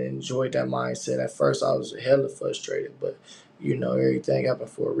bit and enjoyed that mindset. At first I was hella frustrated, but you know, everything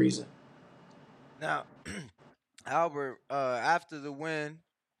happened for a reason. Now, Albert, after the win,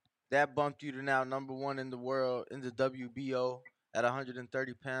 that bumped you to now number one in the world in the WBO at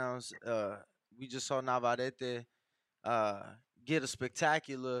 130 pounds. We just saw Navarrete uh, get a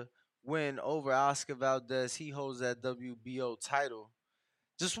spectacular win over Oscar Valdez. He holds that WBO title.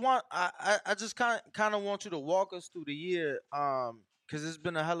 I just kind of want you to walk us through the year, because it's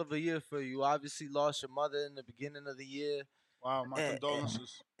been a hell of a year for you. Obviously, lost your mother in the beginning of the year. Wow, my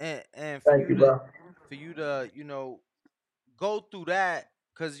condolences. And Thank you, bro. for you to go through that,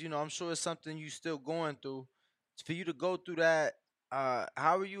 because I'm sure it's something you still going through. For you to go through that,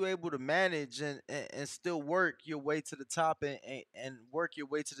 how are you able to manage and still work your way to the top and work your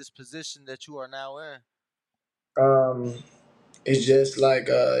way to this position that you are now in? Um, it's just like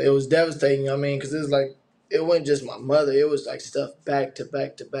it was devastating. I mean, because it was like it wasn't just my mother. It was like stuff back to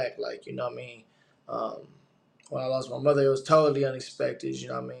back to back. Like you know what I mean. Um, when I lost my mother, it was totally unexpected. You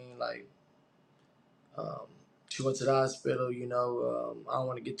know what I mean. Like um, she went to the hospital. I don't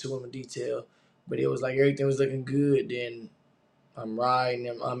want to get too into detail, but it was like everything was looking good. Then I'm riding,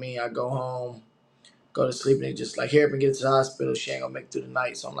 and I mean, I go home, go to sleep, and they just like, here, up and get to the hospital. She ain't gonna make it through the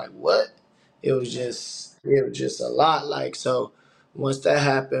night. So I'm like, what? It was just a lot. Like so, once that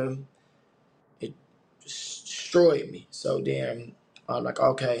happened, it destroyed me. So then I'm like,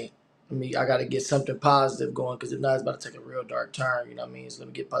 okay, I got to get something positive going because if not, it's about to take a real dark turn. You know what I mean? It's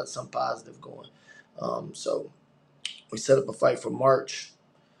gonna get some positive going. So we set up a fight for March.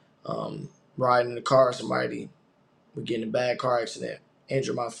 Um, Riding in the car, somebody we get in a bad car accident,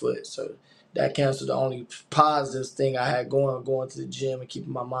 injured my foot. So that canceled the only positive thing I had going to the gym and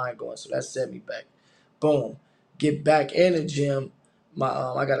keeping my mind going. So that set me back. Boom. Get back in the gym.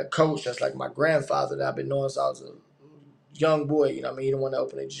 I got a coach that's like my grandfather that I've been knowing since I was a young boy. You know what I mean? He didn't want to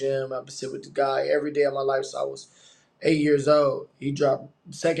open a gym. I've been sitting with the guy every day of my life. So I was 8 years old. He dropped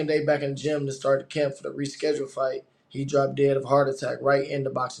second day back in the gym to start the camp for the rescheduled fight. He dropped dead of heart attack right in the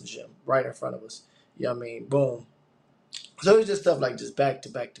boxing gym, right in front of us. You know what I mean? Boom. So it's just stuff like just back to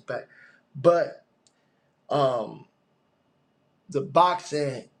back to back. But um the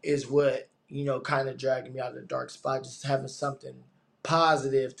boxing is what kind of dragging me out of the dark spot. Just having something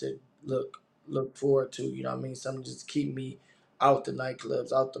positive to look forward to. You know what I mean? Something just keep me out the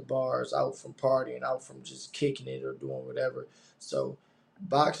nightclubs, out the bars, out from partying, out from just kicking it or doing whatever. So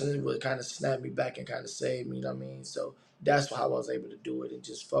boxing is what kind of snapped me back and kind of saved me. You know what I mean? So that's how I was able to do it and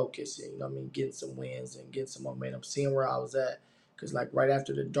just focus. And, you know what I mean? Getting some wins and getting some momentum, seeing where I was at. Because like right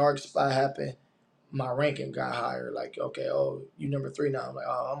after the dark spot happened, my ranking got higher. Like, okay, oh, you number 3 now. I'm like,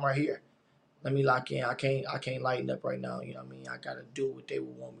 oh, I'm right here. Let me lock in. I can't lighten up right now. You know what I mean? I gotta do what they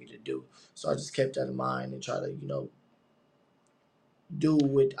would want me to do. So I just kept that in mind and try to, do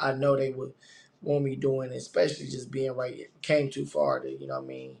what I know they would want me doing, especially just being right. It came too far to, you know what I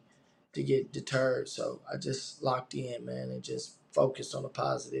mean, to get deterred. So I just locked in, man, and just focused on the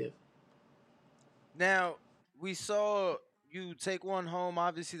positive. Now, we saw you take one home.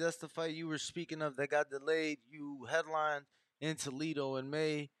 Obviously, that's the fight you were speaking of that got delayed. You headlined in Toledo in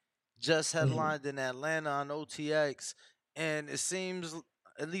May, just Mhm. headlined in Atlanta on OTX, and it seems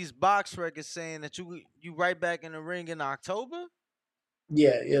at least BoxRec is saying that you right back in the ring in October.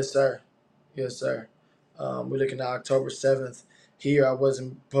 Yeah, yes, sir. Yes, sir. We're looking at October 7th. Here, I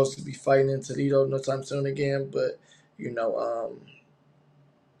wasn't supposed to be fighting in Toledo no time soon again, but, you know,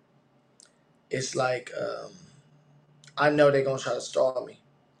 it's like I know they're going to try to stall me.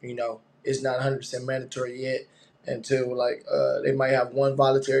 It's not 100% mandatory yet until, like, they might have one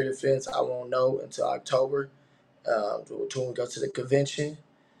voluntary defense. I won't know until October when we go to the convention.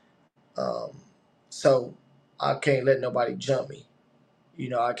 Um, so I can't let nobody jump me.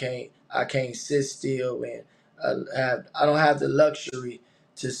 I can't sit still and I don't have the luxury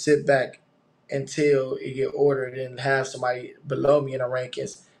to sit back until it get ordered and have somebody below me in the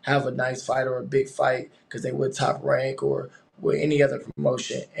rankings have a nice fight or a big fight because they would top rank or with any other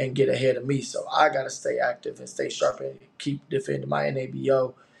promotion and get ahead of me. So I gotta stay active and stay sharp and keep defending my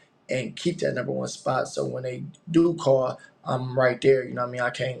NABO and keep that number one spot. So when they do call, I'm right there. You know what I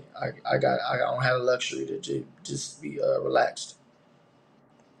mean? I don't have the luxury to just be relaxed.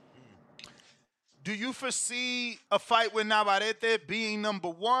 Do you foresee a fight with Navarrete being number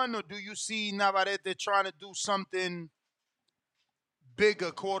one, or do you see Navarrete trying to do something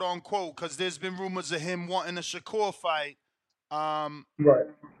bigger, quote unquote? Because there's been rumors of him wanting a Shakur fight. Um, Right.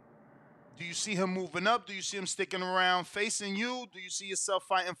 do you see him moving up? Do you see him sticking around facing you? Do you see yourself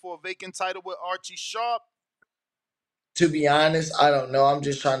fighting for a vacant title with Archie Sharp? To be honest, I don't know. I'm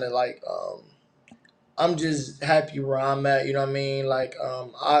just trying to I'm just happy where I'm at, you know what I mean?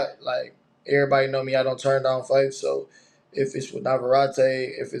 I like everybody know me, I don't turn down fights, so if it's with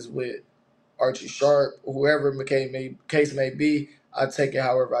Navarrete, if it's with Archie Sharp, whoever case may be, I take it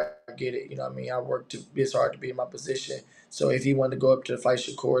however I get it. You know what I mean? I work to it's hard to be in my position. So if he wanted to go up to the fight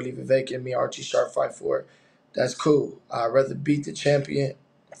Shakur, leave it vacant, me Archie Sharp fight for it, that's cool. I'd rather beat the champion,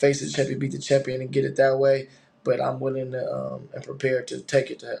 face the champion, beat the champion, and get it that way. But I'm willing to and prepared to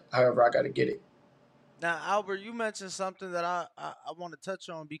take it to however I got to get it. Now, Albert, you mentioned something that I want to touch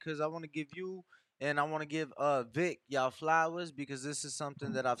on because I want to give you and I want to give Vic y'all flowers because this is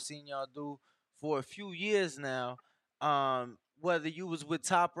something that I've seen y'all do for a few years now. whether you was with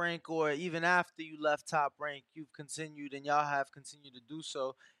Top Rank or even after you left Top Rank, you've continued and y'all have continued to do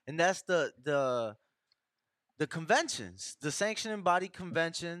so. And that's the conventions, the sanctioning body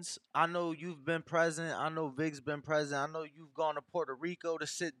conventions. I know you've been present. I know Vig's been present. I know you've gone to Puerto Rico to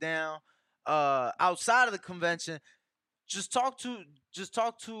sit down. Outside of the convention, just talk to just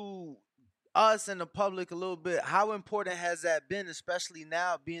talk to us and the public a little bit. How important has that been, especially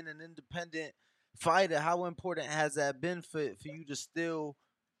now being an independent fighter? How important has that been for you to still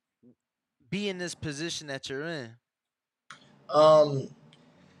be in this position that you're in? Um,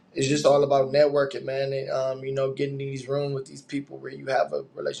 it's just all about networking, man, and getting in these rooms with these people where you have a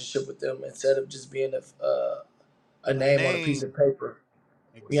relationship with them instead of just being a A name on a piece of name. paper.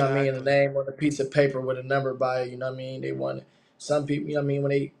 You know what I mean? A Exactly. name on a piece of paper with a number by it. You know what I mean? They want some people. You know what I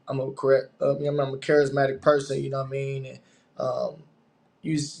mean? I'm a correct. I'm a charismatic person. You know what I mean? And,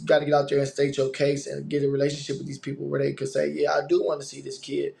 you just got to get out there and state your case and get a relationship with these people where they could say, yeah, I do want to see this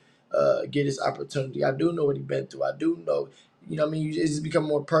kid get his opportunity. I do know what he's been through. I do know, you know what I mean? It's just become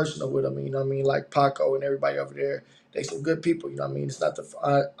more personal with them. You know what I mean? Like Paco and everybody over there, they some good people. You know what I mean? It's not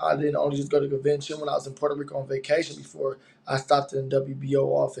I didn't only just go to convention when I was in Puerto Rico on vacation before. I stopped in the WBO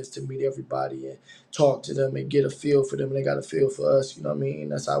office to meet everybody and talk to them and get a feel for them. And they got a feel for us. You know what I mean?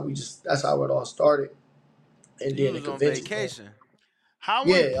 That's how it all started. And So you then the was on convention came. vacation. How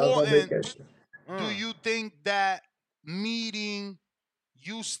Yeah, I was on important vacation. do Mm. you think that meeting,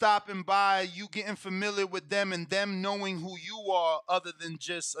 you stopping by, you getting familiar with them, and them knowing who you are, other than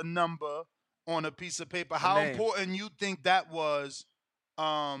just a number on a piece of paper? A How name. important you think that was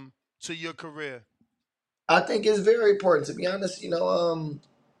to your career? I think it's very important to be honest.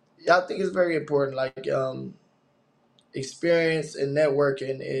 I think it's very important. Like experience and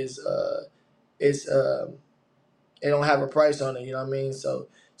networking is it don't have a price on it. You know what I mean? So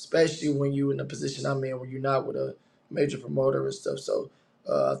especially when you in the position I'm in, where you're not with a major promoter and stuff. So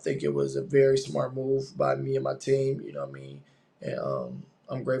I think it was a very smart move by me and my team. You know what I mean? And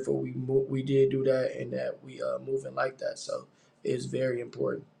I'm grateful we did do that and that we moving like that. So it's very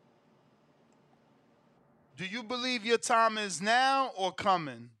important. Do you believe your time is now or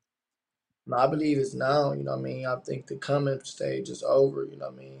coming? No, I believe it's now, you know what I mean? I think the coming stage is over, you know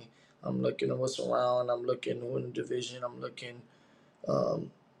what I mean? I'm looking at what's around, I'm looking who in the division, I'm looking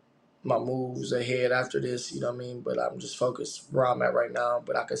um, my moves ahead after this, you know what I mean? But I'm just focused where I'm at right now,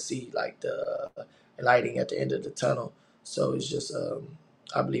 but I can see like the lighting at the end of the tunnel. So it's just,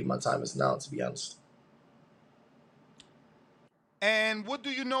 I believe my time is now, to be honest. And what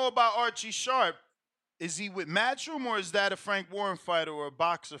do you know about Archie Sharp? Is he with Matchroom, or is that a Frank Warren fighter or a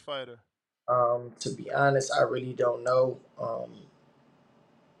boxer fighter? To be honest, I really don't know.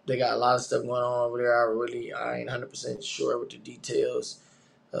 They got a lot of stuff going on over there. I ain't 100% sure with the details.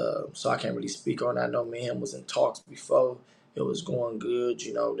 So I can't really speak on that. I know me and him was in talks before. It was going good,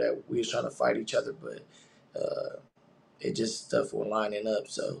 that we was trying to fight each other, but it just stuff was lining up.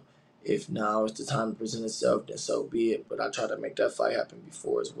 So if now is the time to present itself, then so be it. But I try to make that fight happen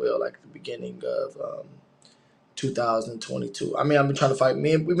before as well, like at the beginning of 2022. I mean, I've been trying to fight.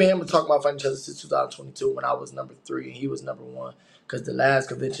 We've been able to talk about fighting each other since 2022 when I was number 3 and he was number 1. Because the last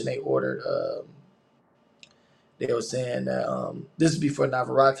convention they ordered, they were saying that this is before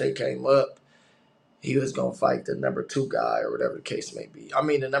Navarrete came up. He was gonna fight the number 2 guy or whatever the case may be. I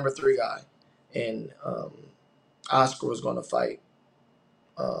mean the number 3 guy, and Oscar was gonna fight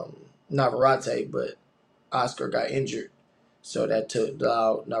Navarrete, but Oscar got injured, so that took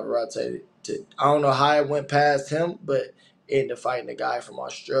allowed Navarrete to. I don't know how it went past him, but ended up fighting the guy from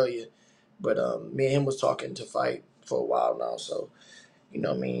Australia. But me and him was talking to fight for a while now, so you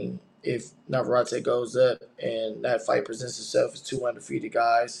know what I mean. If Navarrete goes up and that fight presents itself as 2 undefeated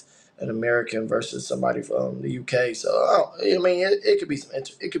guys, an American versus somebody from the UK, so I mean it could be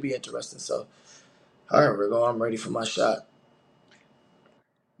it could be interesting. So, however, go, I'm ready for my shot.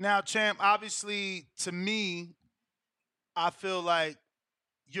 Now, champ, obviously, to me, I feel like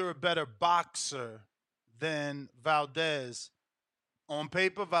you're a better boxer than Valdez. On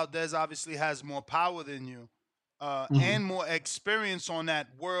paper, Valdez obviously has more power than you and more experience on that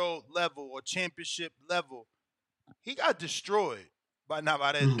world level or championship level. He got destroyed by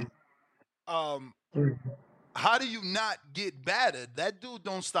Navarrete. Um, how do you not get battered? That dude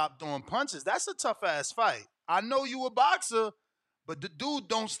don't stop throwing punches. That's a tough ass fight. I know you a boxer, but the dude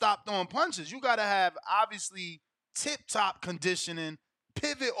don't stop throwing punches. You gotta have obviously tip top conditioning,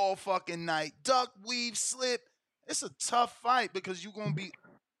 pivot all fucking night, duck, weave, slip. It's a tough fight because you're gonna be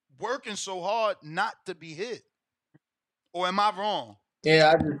working so hard not to be hit. Or am I wrong?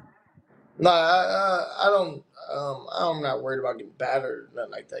 Yeah, I just no, I don't. I'm not worried about getting battered or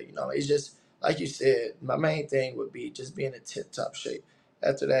nothing like that. It's just like you said, my main thing would be just being in tip top shape.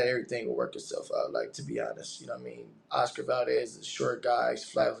 After that, everything will work itself out. Like, to be honest, you know what I mean. Oscar Valdez is a short guy. He's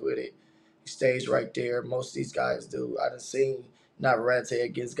flat with it. He stays right there. Most of these guys do. I done seen Navarrete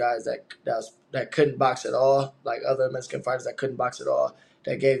against guys that couldn't box at all, like other Mexican fighters that couldn't box at all,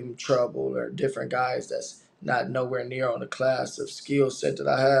 that gave him trouble, or different guys that's not nowhere near on the class of skill set that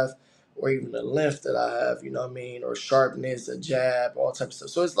I have, or even the length that I have, you know what I mean, or sharpness, a jab, all types of stuff.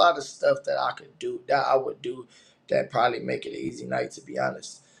 So it's a lot of stuff that I could do, that I would do, that probably make it an easy night, to be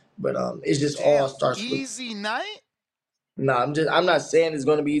honest. But it just all Damn, starts with. easy night? No, I'm not saying it's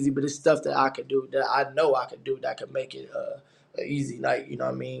gonna be easy, but it's stuff that I could do, that I know I could do, that could make it an easy night. You know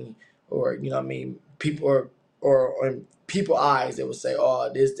what I mean? Or you know what I mean? People, or in people eyes, they would say, "Oh,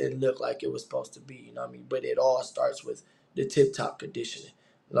 this didn't look like it was supposed to be." You know what I mean? But it all starts with the tip top conditioning.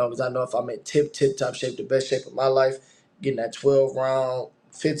 As long as I know if I'm in tip top shape, the best shape of my life, getting that 12 round,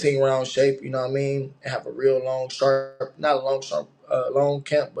 15 round shape. You know what I mean? And have a real long sharp, not a long sharp, long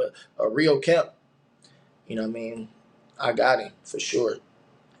camp, but a real camp. You know what I mean? I got him for sure.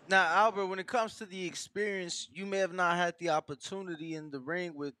 Now, Albert, when it comes to the experience, you may have not had the opportunity in the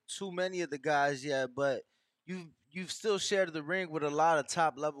ring with too many of the guys yet, but you've still shared the ring with a lot of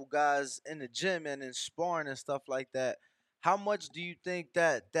top level guys in the gym and in sparring and stuff like that. How much do you think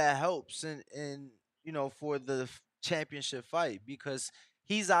that helps in for the championship fight? Because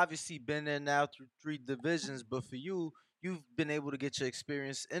he's obviously been there now through three divisions, but for you, you've been able to get your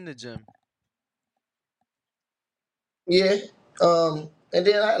experience in the gym. Yeah. And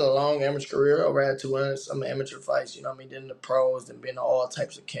then I had a long amateur career. Over had 200 some amateur fights. You know what I mean? Then the pros and been to all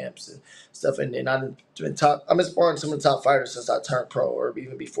types of camps and stuff. And then I've been sparring some of the top fighters since I turned pro, or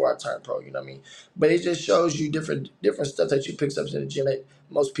even before I turned pro. You know what I mean? But it just shows you different stuff that you pick up in the gym that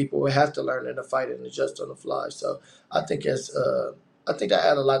most people would have to learn in a fight and adjust on the fly. So I think I think that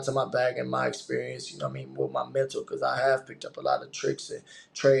added a lot to my bag and my experience. You know what I mean? With my mental, because I have picked up a lot of tricks and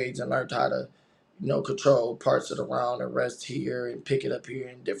trades and learned how to control parts of the round and rest here and pick it up here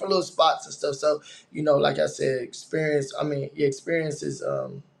in different little spots and stuff. So, like I said, experience. I mean, your experience is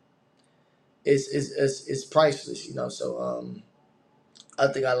priceless. So I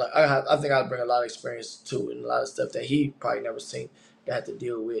think I think I bring a lot of experience too, and a lot of stuff that he probably never seen, that had to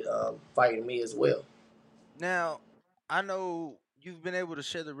deal with fighting me as well. Now, I know you've been able to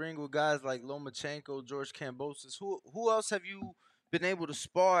share the ring with guys like Lomachenko, George Kambosos. Who else have you been able to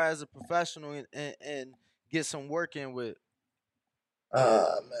spar as a professional and get some work in with?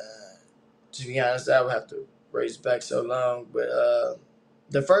 Man, to be honest, I would have to race back so long, but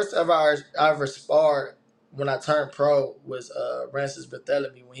the first ever I ever sparred when I turned pro was Francis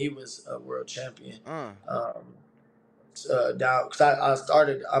Barthélemy, when he was a world champion. Um, down because I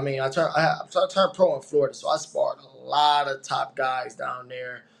started. I mean, I turned pro in Florida, so I sparred a lot of top guys down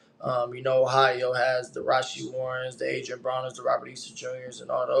there. Ohio has the Rashi Warrens, the Adrian Browners, the Robert Easter Juniors, and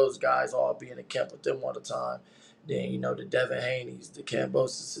all those guys all be in the camp with them all the time. Then the Devin Haney's, the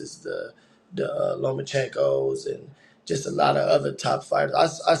Camboses, the Lomachenkos, and just a lot of other top fighters.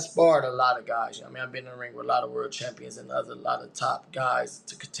 I sparred a lot of guys. I mean, I've been in the ring with a lot of world champions and a lot of top guys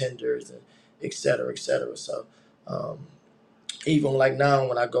to contenders and et cetera, et cetera. So um, even like now,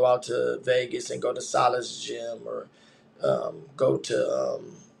 when I go out to Vegas and go to Solace Gym, or go to,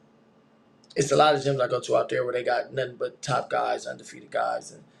 it's a lot of gyms I go to out there where they got nothing but top guys, undefeated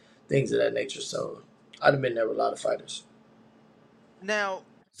guys, and things of that nature. So I've been there with a lot of fighters. Now,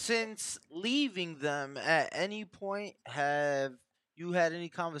 since leaving them, at any point have you had any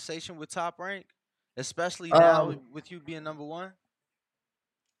conversation with Top Rank, especially now Um, with you being number one?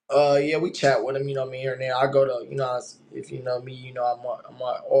 yeah, we chat with him. You know me here and there. I go to, if you know me, I'm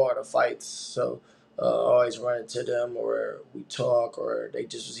at all the fights. So always run into them, or we talk, or they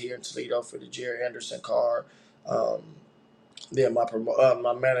just was here in Toledo for the Jerry Anderson car. Um, Then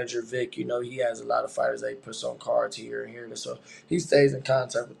my manager Vic, he has a lot of fighters that he puts on cards here and here, so he stays in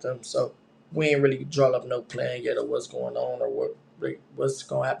contact with them. So we ain't really draw up no plan yet of what's going on, or what's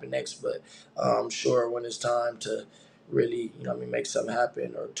gonna happen next. But I'm sure when it's time to really, make something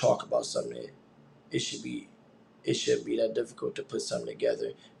happen or talk about something, it should be it shouldn't be that difficult to put something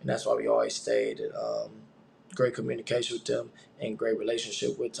together, and that's why we always stayed in great communication with them and great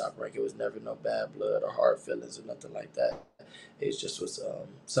relationship with Top Rank. It was never no bad blood or hard feelings or nothing like that. It just was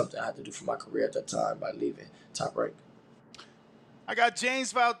something I had to do for my career at that time by leaving Top Rank. I got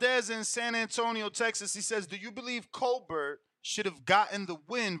James Valdez in San Antonio, Texas. He says, "Do you believe Colbert should have gotten the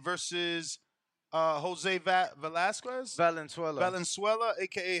win versus Jose Velasquez? Valenzuela. Valenzuela,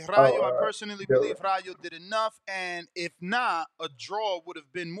 aka Rayo. I Oh, personally believe Rayo did enough, and if not, a draw would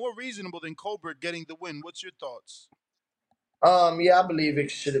have been more reasonable than Colbert getting the win. What's your thoughts?" Yeah, I believe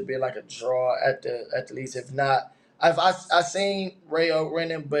it should have been like a draw at the least. If not, I seen Rayo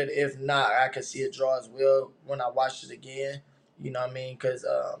winning, but if not, I could see a draw as well when I watched it again. You know what I mean? Because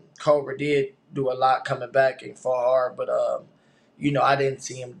Cobra did do a lot coming back and fought hard, but I didn't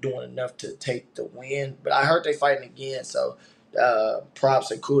see him doing enough to take the win. But I heard they fighting again, so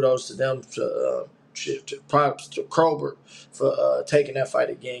props and kudos to them. Props to Krober for taking that fight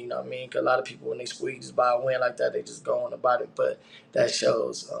again. You know what I mean? 'Cause a lot of people, when they squeeze by a win like that, they just go on about it. But that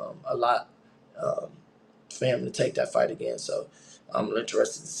shows a lot for him to take that fight again. So I'm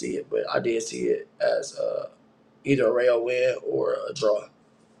interested to see it. But I did see it as either a rail win or a draw.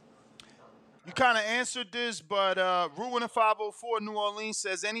 You kind of answered this, but Ruin 504 New Orleans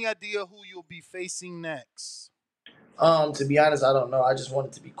says, any idea who you'll be facing next? To be honest, I don't know. I just want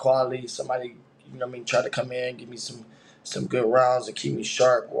it to be quality. Somebody, try to come in, give me some good rounds and keep me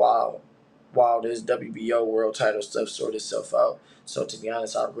sharp while this WBO world title stuff sort itself out. So to be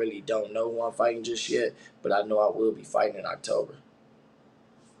honest, I really don't know who I'm fighting just yet, but I know I will be fighting in October.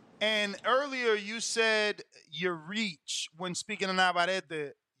 And earlier you said your reach when speaking of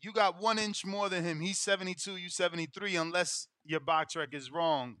Navarrete, you got 1 inch more than him. He's 72, you 73, unless your box rec is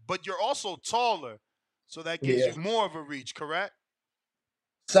wrong. But you're also taller, so that gives Yeah. you more of a reach, correct?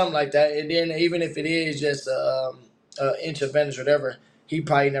 Something like that. And then even if it is just an inch advantage or whatever, he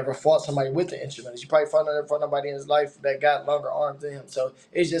probably never fought somebody with an inch advantage. He probably never fought nobody in his life that got longer arms than him. So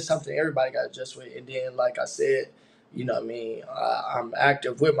it's just something everybody got to adjust with. And then, like I said, you know what I mean, I'm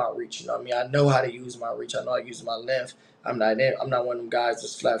active with my reach. You know what I mean, I know how to use my reach. I know how to use my length. I'm not one of them guys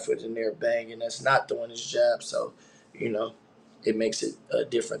that's flat footed in there banging. That's not throwing his jab. So, it makes it a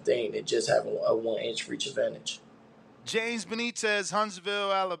different thing than just having a 1 inch reach advantage. James Benitez,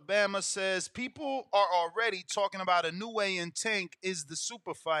 Huntsville, Alabama says people are already talking about Inoue and Tank is the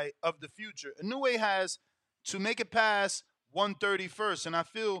super fight of the future. Inoue has to make it past 131st, and I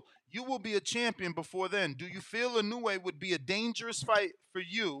feel you will be a champion before then. Do you feel Inoue would be a dangerous fight for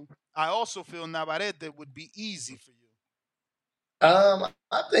you? I also feel Navarrete would be easy for you.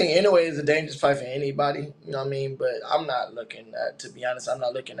 I think anyway is a dangerous fight for anybody. You know what I mean? But I'm not looking at, to be honest, I'm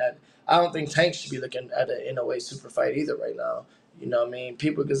not looking at. I don't think Tank should be looking at an in a way super fight either right now. You know what I mean?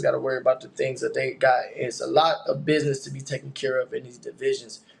 People just got to worry about the things that they got. It's a lot of business to be taken care of in these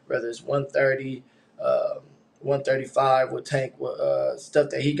divisions, whether it's 130, 135 with Tank, with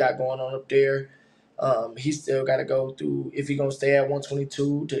stuff that he got going on up there. He still got to go through if he gonna stay at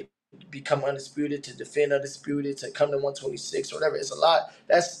 122 to become undisputed, to defend undisputed, to come to 126 or whatever. It's a lot.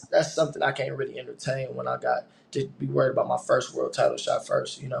 That's something I can't really entertain when I got to be worried about my first world title shot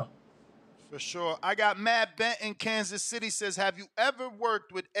first. For sure. I got Matt Bent in Kansas City says, have you ever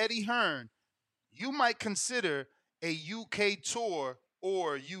worked with Eddie Hearn? You might consider a UK tour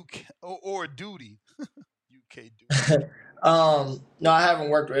or UK or duty. UK duty. No, I haven't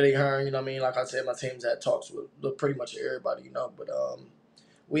worked with Eddie Hearn. You know what I mean? Like I said, my team's had talks with pretty much everybody. But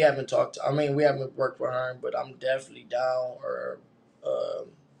we haven't talked. I mean, we haven't worked with Hearn, but I'm definitely down or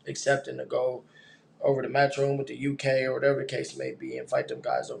accepting to go over the match room with the UK or whatever the case may be and fight them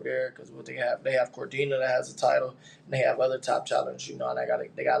guys over there because what they have Cordina that has a title and they have other top challengers, and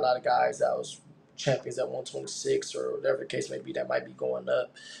they got a lot of guys that was champions at 126 or whatever the case may be that might be going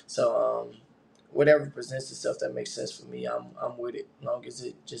up. So whatever presents itself that makes sense for me, I'm with it as long as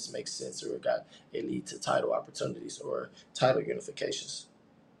it just makes sense or it lead to title opportunities or title unifications.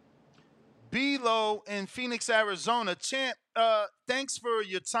 B-Lo in Phoenix, Arizona. Champ, thanks for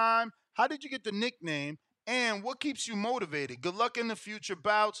your time. How did you get the nickname? And what keeps you motivated? Good luck in the future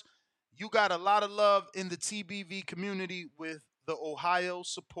bouts. You got a lot of love in the TBV community with the Ohio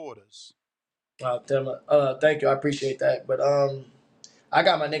supporters. Thank you. I appreciate that. But I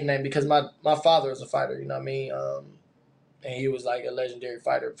got my nickname because my father was a fighter, you know what I mean? And he was like a legendary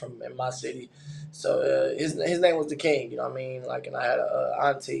fighter from in my city. So his name was the King, you know what I mean? Like, and I had a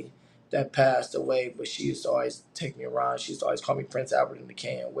auntie that passed away, but she used to always take me around. She used to always call me Prince Albert in the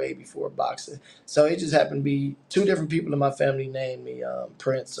Can way before boxing. So it just happened to be two different people in my family named me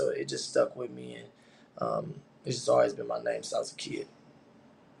Prince, so it just stuck with me, and it's just always been my name since I was a kid.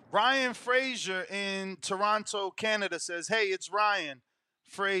 Ryan Frazier in Toronto, Canada says, hey, it's Ryan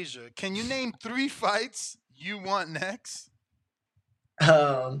Frazier. Can you name 3 fights you want next?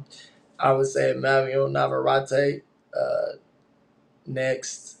 I would say Mario Navarrete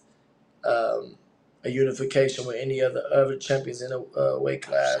next. A unification with any other champions in a weight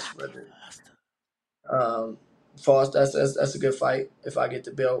class. Whether Falls, that's a good fight. If I get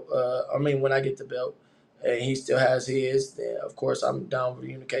the belt, when I get the belt, and he still has his, then of course I'm down with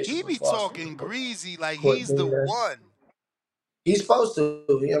the unification He with be Foster. talking greasy like he's the Cordina. one. He's supposed to.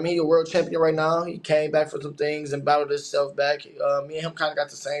 I mean, he's a world champion right now. He came back for some things and battled himself back. Me and him kind of got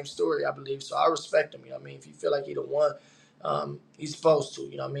the same story, I believe. So I respect him. You know what I mean? If you feel like he the one, he's supposed to.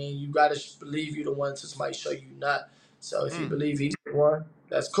 You know what I mean? You got to believe you the one until somebody show you not. So if you believe he's the one,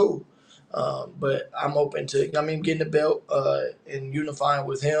 that's cool. But I'm open to, you know what I mean, getting the belt and unifying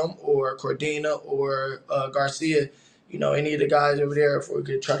with him or Cordina or Garcia. You know, any of the guys over there, if we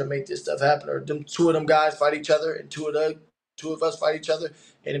could try to make this stuff happen, or them two of them guys fight each other and two of us fight each other,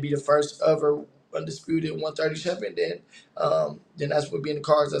 and it'd be the first ever undisputed 130 champion, then that's what be in the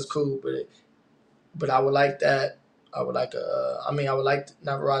cards. That's cool. But I would like that. I would like I would like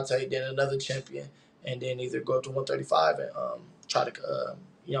Navarrete, then another champion, and then either go up to 135 and try to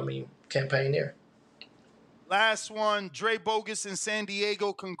you know what I mean, campaign there. Last one, Dre Bogus in San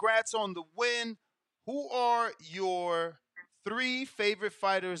Diego. Congrats on the win. Who are your 3 favorite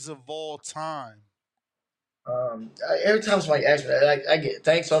fighters of all time? Every time somebody asks me that, I get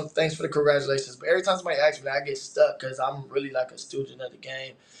thanks for the congratulations. But every time somebody asks me that, I get stuck because I'm really like a student of the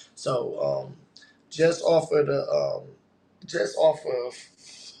game. So just off of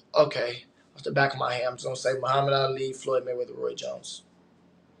okay, off the back of my hand, I'm just gonna say Muhammad Ali, Floyd Mayweather, Roy Jones.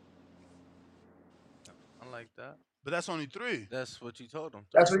 I like that. But that's only 3. That's what you told him.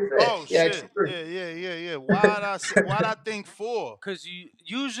 3. That's what he said. Oh Yeah, shit! Yeah. Why'd I think 4? Because you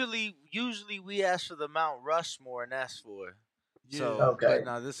usually we ask for the Mount Rushmore, and that's 4. Yeah. So, Okay. but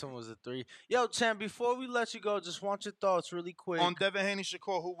now this one was a 3. Yo, champ, before we let you go, just want your thoughts really quick. On Devin Haney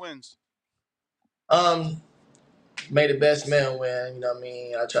Shakur, who wins? May the best man win. You know what I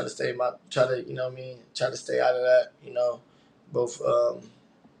mean. I try to stay you know what I mean. Try to stay out of that. You know, both. You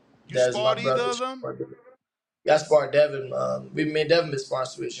That's my sparred either brother. of them? Yeah, I sparred Devin. Me and Devin been sparring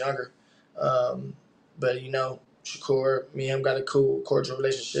since we was younger. But you know, Shakur, me and him got a cool, cordial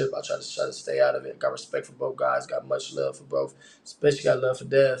relationship. I try to stay out of it. Got respect for both guys. Got much love for both. Especially got love for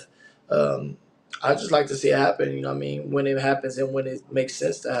Dev. I just like to see it happen. You know what I mean? When it happens and when it makes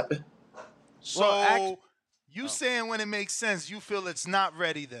sense to happen. So you saying when it makes sense, you feel it's not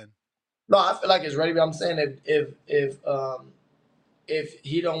ready then? No, I feel like it's ready. But I'm saying if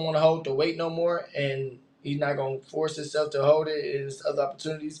he don't want to hold the weight no more and he's not going to force himself to hold it and there's other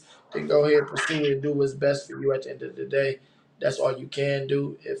opportunities, then go ahead, pursue it, and do what's best for you at the end of the day. That's all you can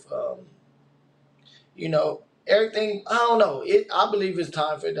do. If, you know, everything, I don't know. I believe it's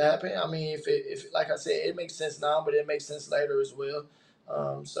time for it to happen. I mean, if like I said, it makes sense now, but it makes sense later as well.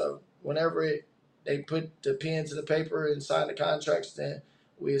 So whenever they put the pen to the paper and sign the contracts, then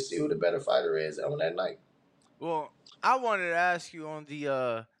we'll see who the better fighter is on that night. Well, I wanted to ask you on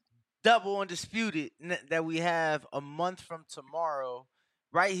the double undisputed that we have a month from tomorrow,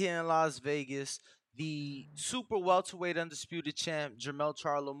 right here in Las Vegas. The super welterweight undisputed champ Jermell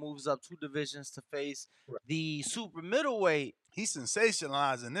Charlo moves up 2 divisions to face the super middleweight. He's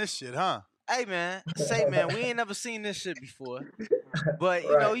sensationalizing this shit, huh? Hey man, we ain't never seen this shit before. But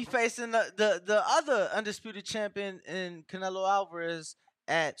you know, he facing the other undisputed champion in Canelo Alvarez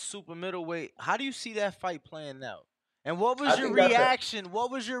at super middleweight. How do you see that fight playing out? And what was your reaction? What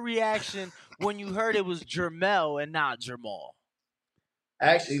was your reaction when you heard it was Jermell and not Jermall?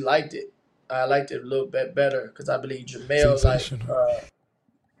 I actually liked it. I liked it a little bit better because I believe Jermell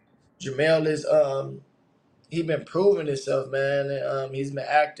is he been proving himself, man. He's been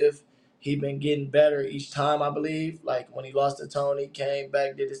active. He been getting better each time, I believe. Like when he lost to Tony, came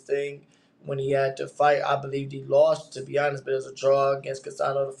back, did his thing. When he had to fight, I believed he lost, to be honest, but it was a draw against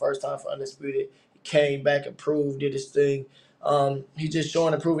Casano the first time for Undisputed. He came back, improved, did his thing. He just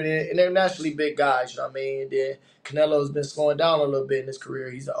showing improving, and they're naturally big guys, you know what I mean? And then Canelo's been slowing down a little bit in his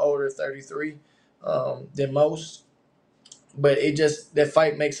career. He's an older 33 than most. But that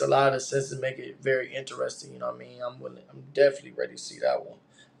fight makes a lot of sense and make it very interesting. You know what I mean? I'm definitely ready to see that one.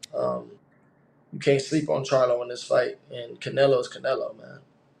 You can't sleep on Charlo in this fight, and Canelo's Canelo, man.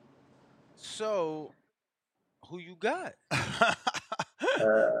 So, who you got?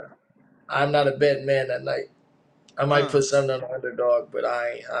 I'm not a betting man that night. I might put something on the underdog, but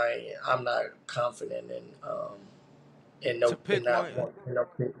I'm not confident in no pick right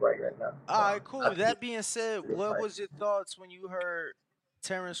now. All right, cool. With that being said, what was your thoughts when you heard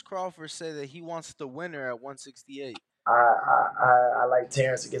Terrence Crawford say that he wants the winner at 168? I like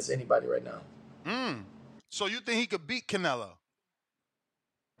Terrence against anybody right now. So you think he could beat Canelo?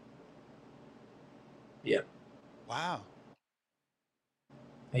 Yeah. Wow.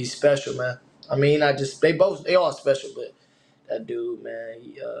 He's special, man. I mean, they all special, but that dude, man,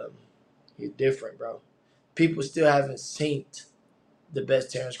 he's different, bro. People still haven't seen the best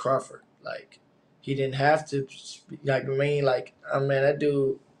Terrence Crawford. Like, he didn't have to, like, I mean, that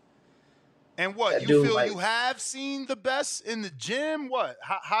dude. And what, That you dude, feel like, you have seen the best in the gym? What?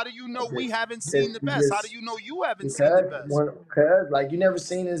 How do you know we haven't seen the just, best? How do just you know you haven't seen the because best? like you never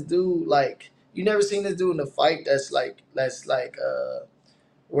seen this dude in a fight that's like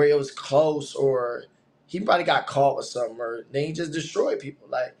where it was close, or he probably got caught or something, or then he just destroyed people.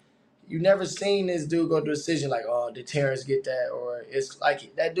 Like, you never seen this dude go to a decision like, oh, did Terrence get that? Or it's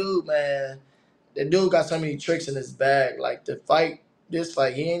like that dude, man. That dude got so many tricks in his bag. Like this fight,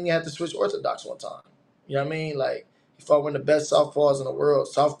 he ain't even have to switch orthodox one time. You know what I mean? Like, he fought one of the best softballs in the world,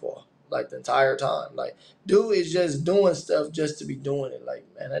 softball, like the entire time. Like, dude is just doing stuff just to be doing it. Like,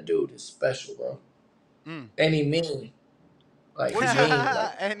 man, that dude is special, bro. Mm. And he mean. Like, he What's your mean.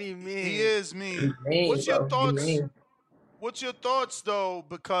 Like, Any He mean. is he mean. mean, What's your bro. He thoughts? mean. What's your thoughts though?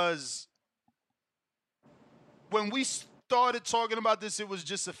 Because when we started talking about this, it was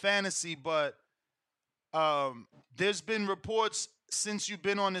just a fantasy, but there's been reports since you've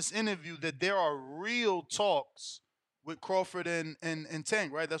been on this interview that there are real talks with Crawford and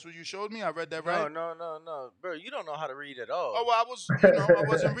Tank, right? That's what you showed me. I read that right. No. Bro, you don't know how to read at all. Oh, well, I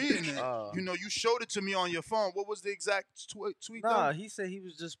wasn't reading it. You showed it to me on your phone. What was the exact tweet though? Nah, he said he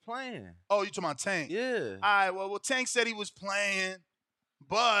was just playing. Oh, you talking about Tank? Yeah. All right. Well, Tank said he was playing,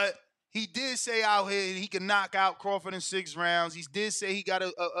 but he did say out here he can knock out Crawford in 6 rounds. He did say he got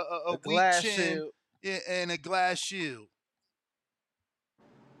a weak glass chin shield. and a glass shield.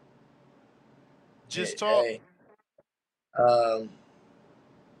 Just talk. Hey,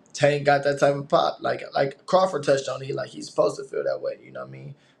 Tank got that type of pop. Like Crawford touched on it. Like, he's supposed to feel that way. You know what I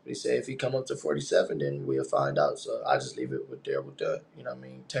mean? But he said if he come up to 47, then we'll find out. So I just leave it with that. You know what I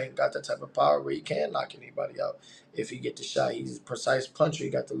mean? Tank got that type of power where he can knock anybody out if he get the shot. He's a precise puncher. He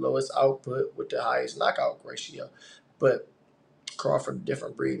got the lowest output with the highest knockout ratio. But Crawford, a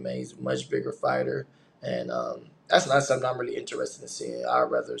different breed, man. He's a much bigger fighter. And that's not something I'm really interested in seeing.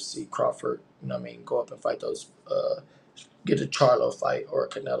 I'd rather see Crawford, you know what I mean, go up and fight those get a Charlo fight or a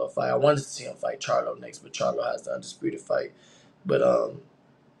Canelo fight. I wanted to see him fight Charlo next, but Charlo has the undisputed fight. But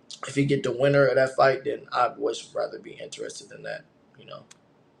if he get the winner of that fight, then I would rather be interested in that. You know.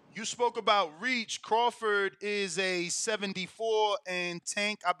 You spoke about reach. Crawford is a 74 and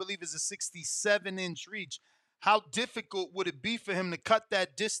Tank, I believe, is a 67-inch reach. How difficult would it be for him to cut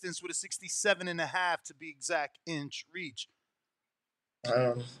that distance with a 67.5 to be exact inch reach?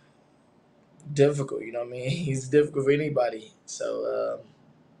 Difficult, you know what I mean? He's difficult for anybody. So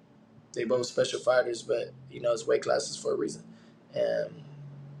they both special fighters, but it's weight classes for a reason. And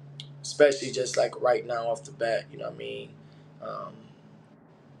especially just like right now off the bat, you know what I mean? Um,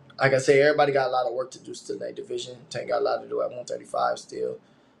 like I say, everybody got a lot of work to do still in that division. Tank got a lot to do at 135 still.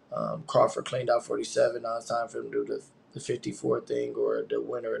 Crawford cleaned out 47. Now it's time for him to do the 54 thing or the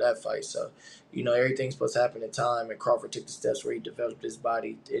winner of that fight. So, everything's supposed to happen in time, and Crawford took the steps where he developed his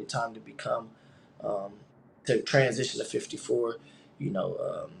body in time to become, to transition to 54.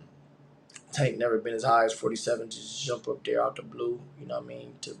 Tank never been as high as 47 to just jump up there out the blue, you know what I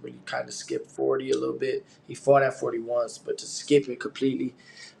mean, to really kind of skip 40 a little bit. He fought at 40 once, but to skip it completely.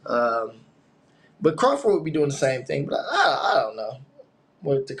 But Crawford would be doing the same thing, but I don't know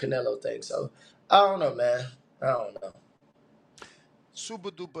with the Canelo thing. So I don't know, man. I don't know.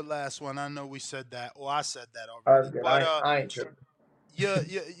 Super duper last one. I know we said that, or I said that I was already. good. But I ain't tripping.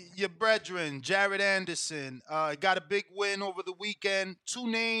 your brethren, Jared Anderson, got a big win over the weekend. 2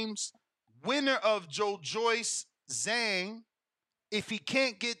 names. Winner of Joe Joyce, Zhang. If he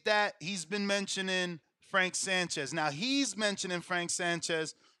can't get that, he's been mentioning Frank Sanchez. Now, he's mentioning Frank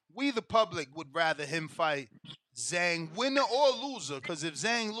Sanchez. We, the public, would rather him fight Zhang, winner or loser, because if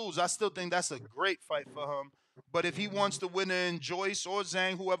Zhang loses, I still think that's a great fight for him. But if he wants to win in Joyce or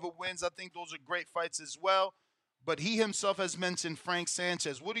Zhang, whoever wins, I think those are great fights as well. But he himself has mentioned Frank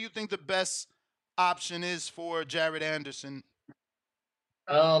Sanchez. What do you think the best option is for Jared Anderson?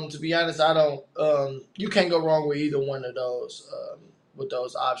 To be honest, I don't. You can't go wrong with either one of those. With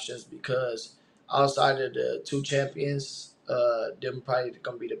those options, because outside of the 2 champions, them probably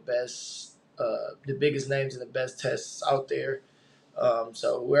gonna be the best, the biggest names and the best tests out there.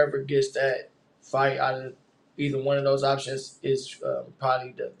 So whoever gets that fight out of either one of those options is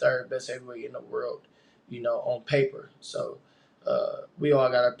probably the 3rd best heavyweight in the world, on paper. So we all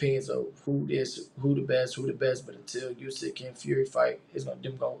got our opinions of who the best. But until Usyk and Fury fight,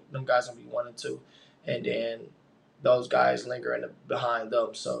 them guys gonna be 1 and 2, and then those guys linger behind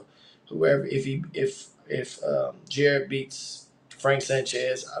them. So whoever, if Jared beats Frank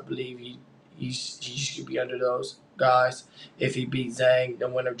Sanchez, I believe he should be under those guys. If he beats Zhang, the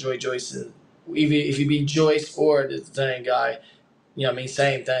winner of Joyce, even if he beat Joyce or the Zhang guy,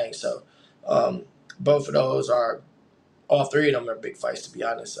 same thing. So both of those are all three of them are big fights, to be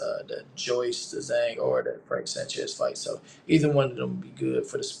honest. The Joyce, the Zhang, or the Frank Sanchez fight. So either one of them would be good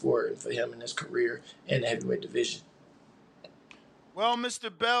for the sport and for him in his career in the heavyweight division. Well, Mr.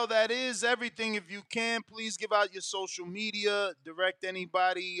 Bell, that is everything. If you can, please give out your social media, direct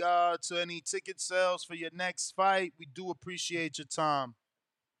anybody to any ticket sales for your next fight. We do appreciate your time.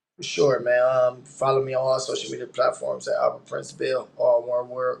 For sure, man. Follow me on all social media platforms at Albert Prince Bill, all one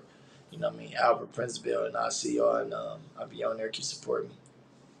word. You know what I mean? Albert Prince Bill, and I'll see y'all, and I'll be on there. Keep supporting me.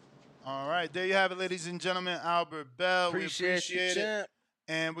 All right, there you have it, ladies and gentlemen. Albert Bell, we Appreciate you, appreciate it. champ.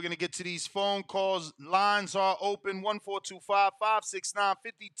 And we're going to get to these phone calls. Lines are open,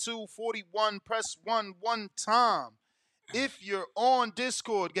 1-425-569-5241. Press 1 one time. If you're on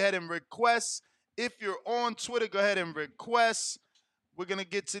Discord, go ahead and request. If you're on Twitter, go ahead and request. We're going to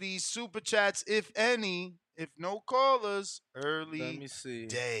get to these super chats, if any, if no callers, early Let me see.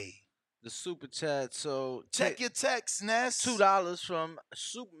 day. The super chat. So check your text, Ness. $2 from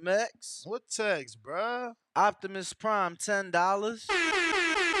Supermex. What text, bruh? Optimus Prime, $10.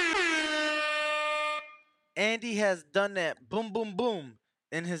 Andy has done that boom, boom, boom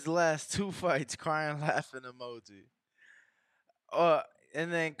in his last 2 fights. Crying, laughing emoji.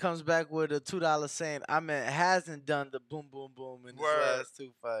 And then comes back with a $2 saying, I meant hasn't done the boom, boom, boom in his last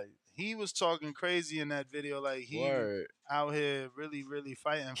 2 fights. He was talking crazy in that video, like he out here really, really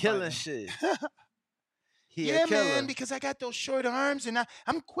fighting. Shit. Yeah, man, because I got those short arms and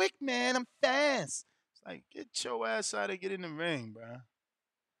I'm quick, man. I'm fast. It's like, get your ass out and get in the ring, bro.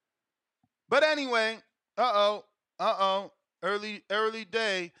 But anyway, early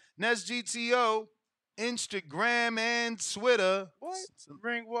day. Nest GTO, Instagram and Twitter. What?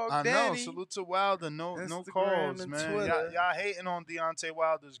 Ring walk I Danny. know. Salute to Wilder. No Instagram calls, and man. Twitter. Y'all hating on Deontay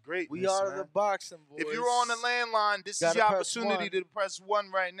Wilder's greatness. We are man. the boxing boys. If you're on the landline, this is your opportunity to press 1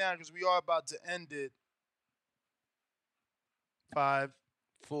 right now because we are about to end it. 5,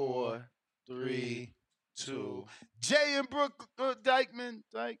 4, 3, 2. Jay and Brooke Dykeman.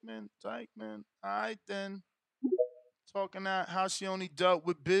 All right, then. Talking about how she only dealt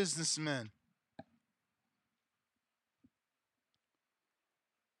with businessmen.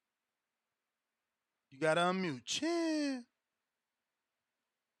 You got to unmute. Cheer.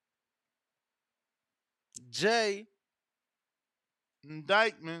 Jay.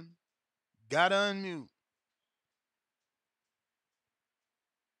 Dykeman. Got to unmute.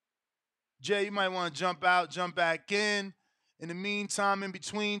 Jay, you might want to jump out, jump back in. In the meantime, in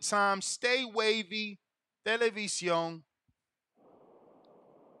between time, stay wavy. Televisión.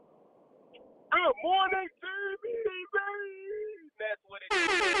 Good morning, TV, baby. That's what it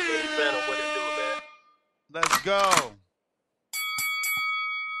is, man. What it do, man. Let's go.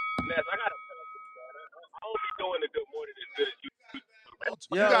 Ness, I got a problem, man. I don't be doing the good morning as good as you.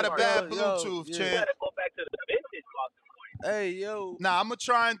 You got a bad Bluetooth, champ. You gotta go back to the vintage boxing. Hey, yo. Nah, I'm going to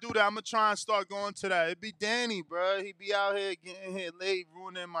try and do that. I'm going to try and start going to that. It'd be Danny, bro. He be out here getting here late,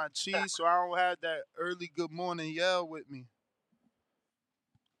 ruining my cheese, so I don't have that early good morning yell with me.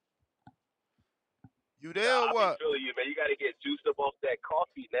 You there or what? I feel you, man. You got to get juiced up off that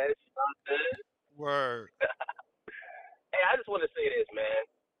coffee, Ness. You know what I'm saying? Word. Hey, I just want to say this, man.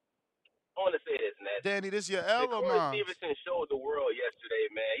 I want to say this, Ness. Danny, this your L or Corey mine? Stevenson showed the world yesterday,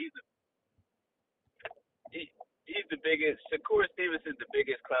 man. He's the biggest. Shakur Stevenson's the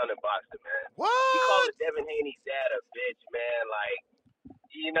biggest clown in boxing, man. What? He called Devin Haney's dad a bitch, man. Like,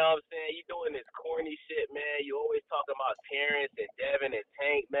 you know what I'm saying? You doing this corny shit, man. You always talking about Terrence and Devin and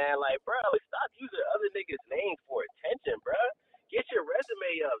Tank, man. Like, bro, stop using other niggas' names for attention, bro. Get your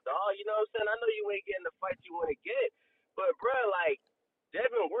resume up, dog. You know what I'm saying? I know you ain't getting the fights you want to get, but, bro, like,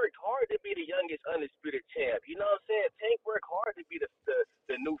 Devin worked hard to be the youngest undisputed champ. You know what I'm saying? Tank worked hard to be the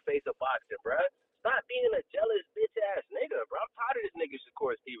new face of boxing, bro. Stop being a jealous bitch-ass nigga, bro. I'm tired of this nigga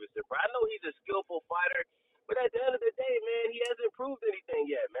Shakur Stevenson, bro. I know he's a skillful fighter, but at the end of the day, man, he hasn't proved anything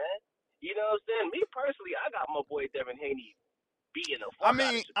yet, man. You know what I'm saying? Me personally, I got my boy Devin Haney beating the fuck out of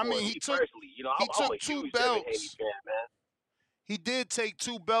Shakur. He took I'm a huge belts. Devin Haney fan, man. He did take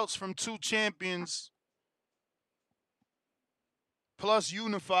 2 belts from 2 champions, plus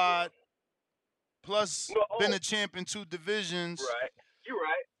unified, plus been a champ in 2 divisions. Right. You're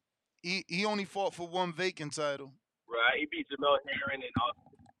right. He only fought for 1 vacant title. Right. He beat Jamel Herring and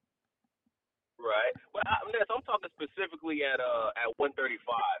right. But I'm talking specifically at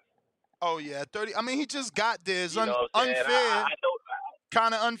 135. Oh yeah, 30. I mean, he just got there. It's unfair. I know.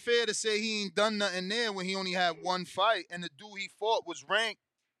 Kind of unfair to say he ain't done nothing there when he only had 1 fight, and the dude he fought was ranked.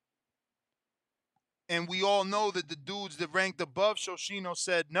 And we all know that the dudes that ranked above Shoshino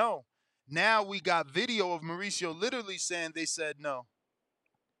said no. Now we got video of Mauricio literally saying they said no.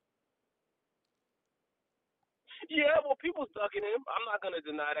 Yeah, well, people's ducking him. I'm not gonna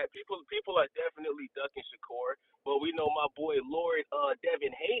deny that. People are definitely ducking Shakur. But we know my boy Lord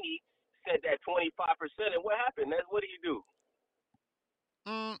Devin Haney said that 25%. And what happened? That's what did he do?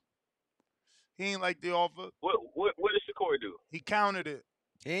 He ain't like the offer. What did Shakur do? He countered it.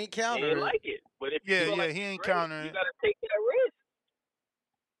 He ain't He counter ain't it. like it. But if you Yeah, feel yeah, like he he's ain't great, countering you it. gotta take that risk.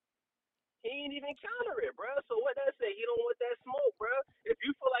 He ain't even counter it, bro. So what that say? He don't want that smoke, bro. If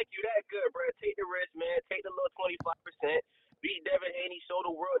you feel like you that good, bro, take the risk, man. Take the little 25%. Beat Devin Haney. Show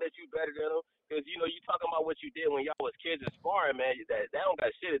the world that you better than him. Because you know you talking about what you did when y'all was kids and sparring, man. That don't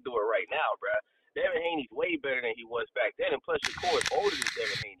got shit to do it right now, bro. Devin Haney's way better than he was back then, and plus Shakur is older than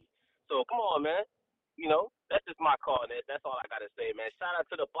Devin Haney. So come on, man. You know that's just my call, man. That's all I gotta say, man. Shout out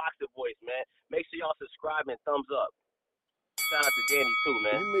to the Boxer Voice, man. Make sure y'all subscribe and thumbs up. Shout out to Danny too,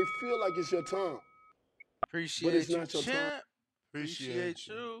 man. You may feel like it's your time, but it's Appreciate you, not your time. champ. Appreciate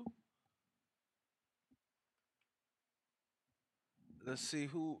you. you. Let's see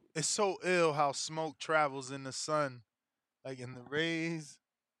who. It's so ill how smoke travels in the sun, like in the rays.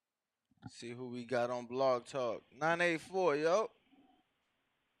 See who we got on Blog Talk. 984, yo.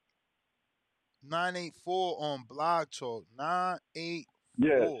 984 on Blog Talk. 984.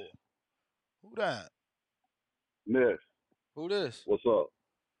 Yes. Who that? Yes. Who this? What's up?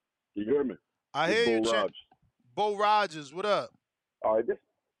 You hear me? I It's hear Bo you, champ. Rogers. Bo Rogers, what up? All right,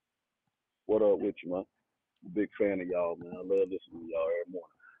 what up with you, man? Big fan of y'all, man. I love listening to y'all every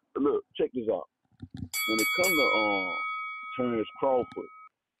morning. But look, check this out. When it come to Terrence Crawford,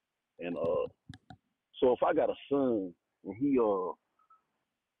 and so if I got a son and he want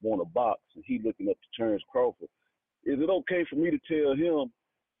to box and he looking up to Terrence Crawford, is it okay for me to tell him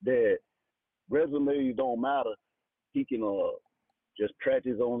that resumes don't matter? He can just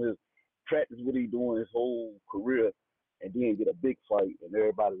practice what he doing his whole career, and then get a big fight, and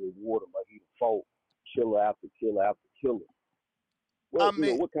everybody reward him like he fought killer after killer after killer. Well,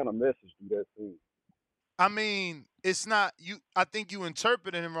 what kind of message do that send? I mean, it's not you. I think you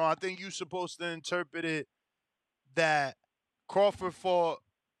interpreted him wrong. I think you're supposed to interpret it that Crawford fought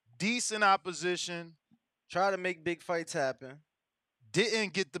decent opposition, Try to make big fights happen.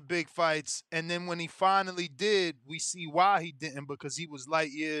 didn't get the big fights, and then when he finally did, we see why he didn't, because he was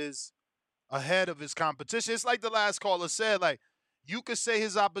light years ahead of his competition. It's like the last caller said, like, you could say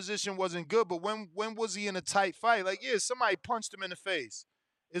his opposition wasn't good, but when was he in a tight fight? Like, yeah, somebody punched him in the face.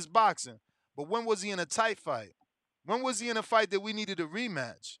 It's boxing. But when was he in a tight fight? When was he in a fight that we needed a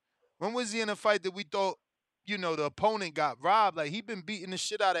rematch? When was he in a fight that we thought, the opponent got robbed? Like, he been beating the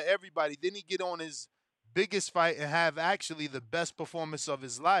shit out of everybody. Then he get on his biggest fight and have actually the best performance of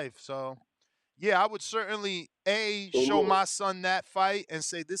his life. So, yeah, I would certainly, show my son that fight and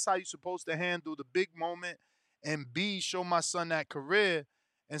say, this is how you're supposed to handle the big moment. And B, show my son that career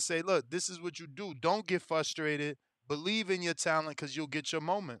and say, look, this is what you do. Don't get frustrated. Believe in your talent because you'll get your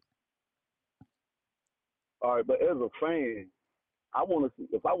moment. All right, but as a fan, I want to see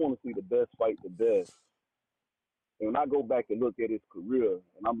if I want to see the best fight the best. And when I go back and look at his career,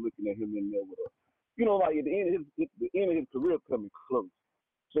 and I'm looking at him in there with like at the end of his career coming close.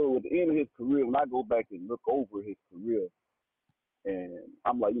 So at the end of his career, when I go back and look over his career, and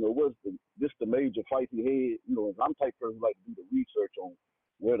I'm like, what's the major fight he had? I'm the type of person who like to do the research on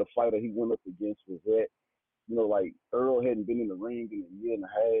where the fighter he went up against was at. Like Earl hadn't been in the ring in a year and a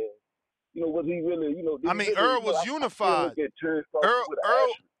half. Was he really, I mean, Earl was unified. I still look at Terrence Crawford with an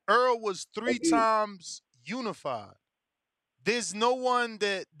asterisk. Earl was 3 times unified. There's no one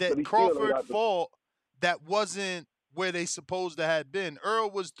that Crawford fought that wasn't where they supposed to have been. Earl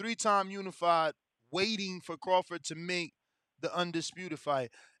was 3-time unified, waiting for Crawford to make the undisputed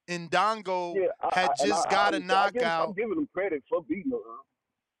fight. Ndongo had just got a knockout. I'm giving him credit for beating Earl.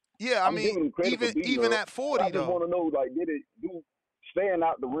 Yeah, I mean, even at 40, I just want to know, like, did it do staying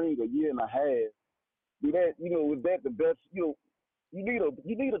out the ring a year and a half? Do that, was that the best? You need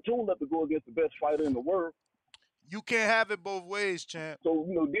a tune-up to go against the best fighter in the world. You can't have it both ways, champ. So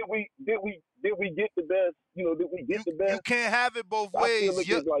did we get the best? Did we get the best? You can't have it both ways.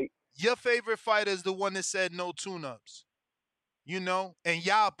 Your favorite fighter is the one that said no tune-ups. And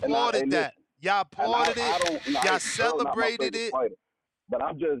y'all applauded that. Y'all applauded it. Y'all celebrated it. Fighter, but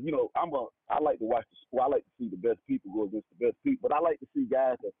I'm just, I like to watch the sport. I like to see the best people go against the best people. But I like to see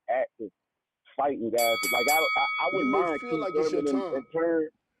guys that's active, fighting guys. Like I wouldn't mind feel Keith like it's your Thurman time, and Turn,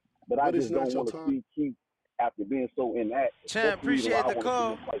 but I just don't want to time. see Keith after being so inactive. Champ, appreciate the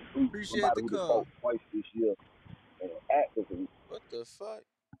call. Appreciate the call. Fought twice this year and actively. What the fuck?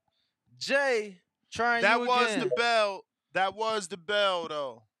 Jay, trying that you was again. The bell. That was the bell,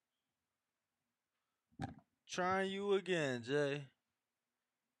 though. Trying you again, Jay.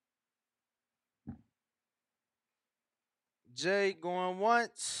 Jay going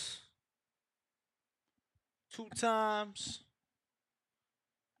once, 2 times.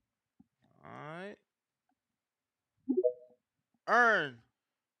 All right. Earn.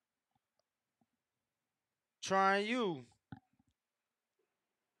 Trying you.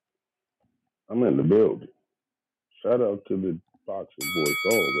 I'm in the building. Shout out to the boxing voice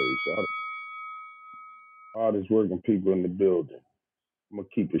always. Shout out hardest working people in the building. I'm gonna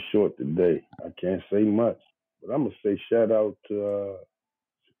keep it short today. I can't say much, but I'm gonna say shout out to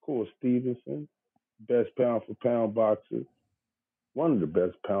Shakur Stevenson, best pound for pound boxer, one of the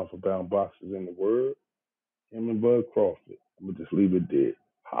best pound for pound boxers in the world. Him and Bud Crawford. I'm gonna just leave it there.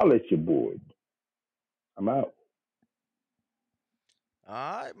 Holla at your boy. I'm out.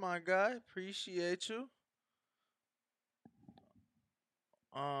 All right, my guy. Appreciate you.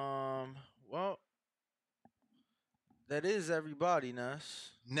 Well, that is everybody,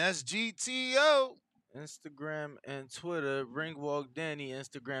 Ness. Ness GTO. Instagram and Twitter. Ringwalk Danny,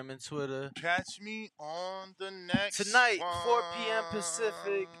 Instagram and Twitter. Catch me on the next Tonight, one. 4 p.m.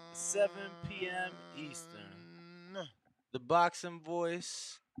 Pacific, 7 p.m. Eastern. The Boxing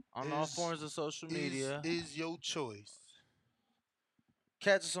Voice on all forms of social media. Is your choice.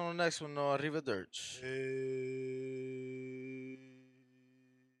 Catch us on the next one, though. Arrivederci. Hey.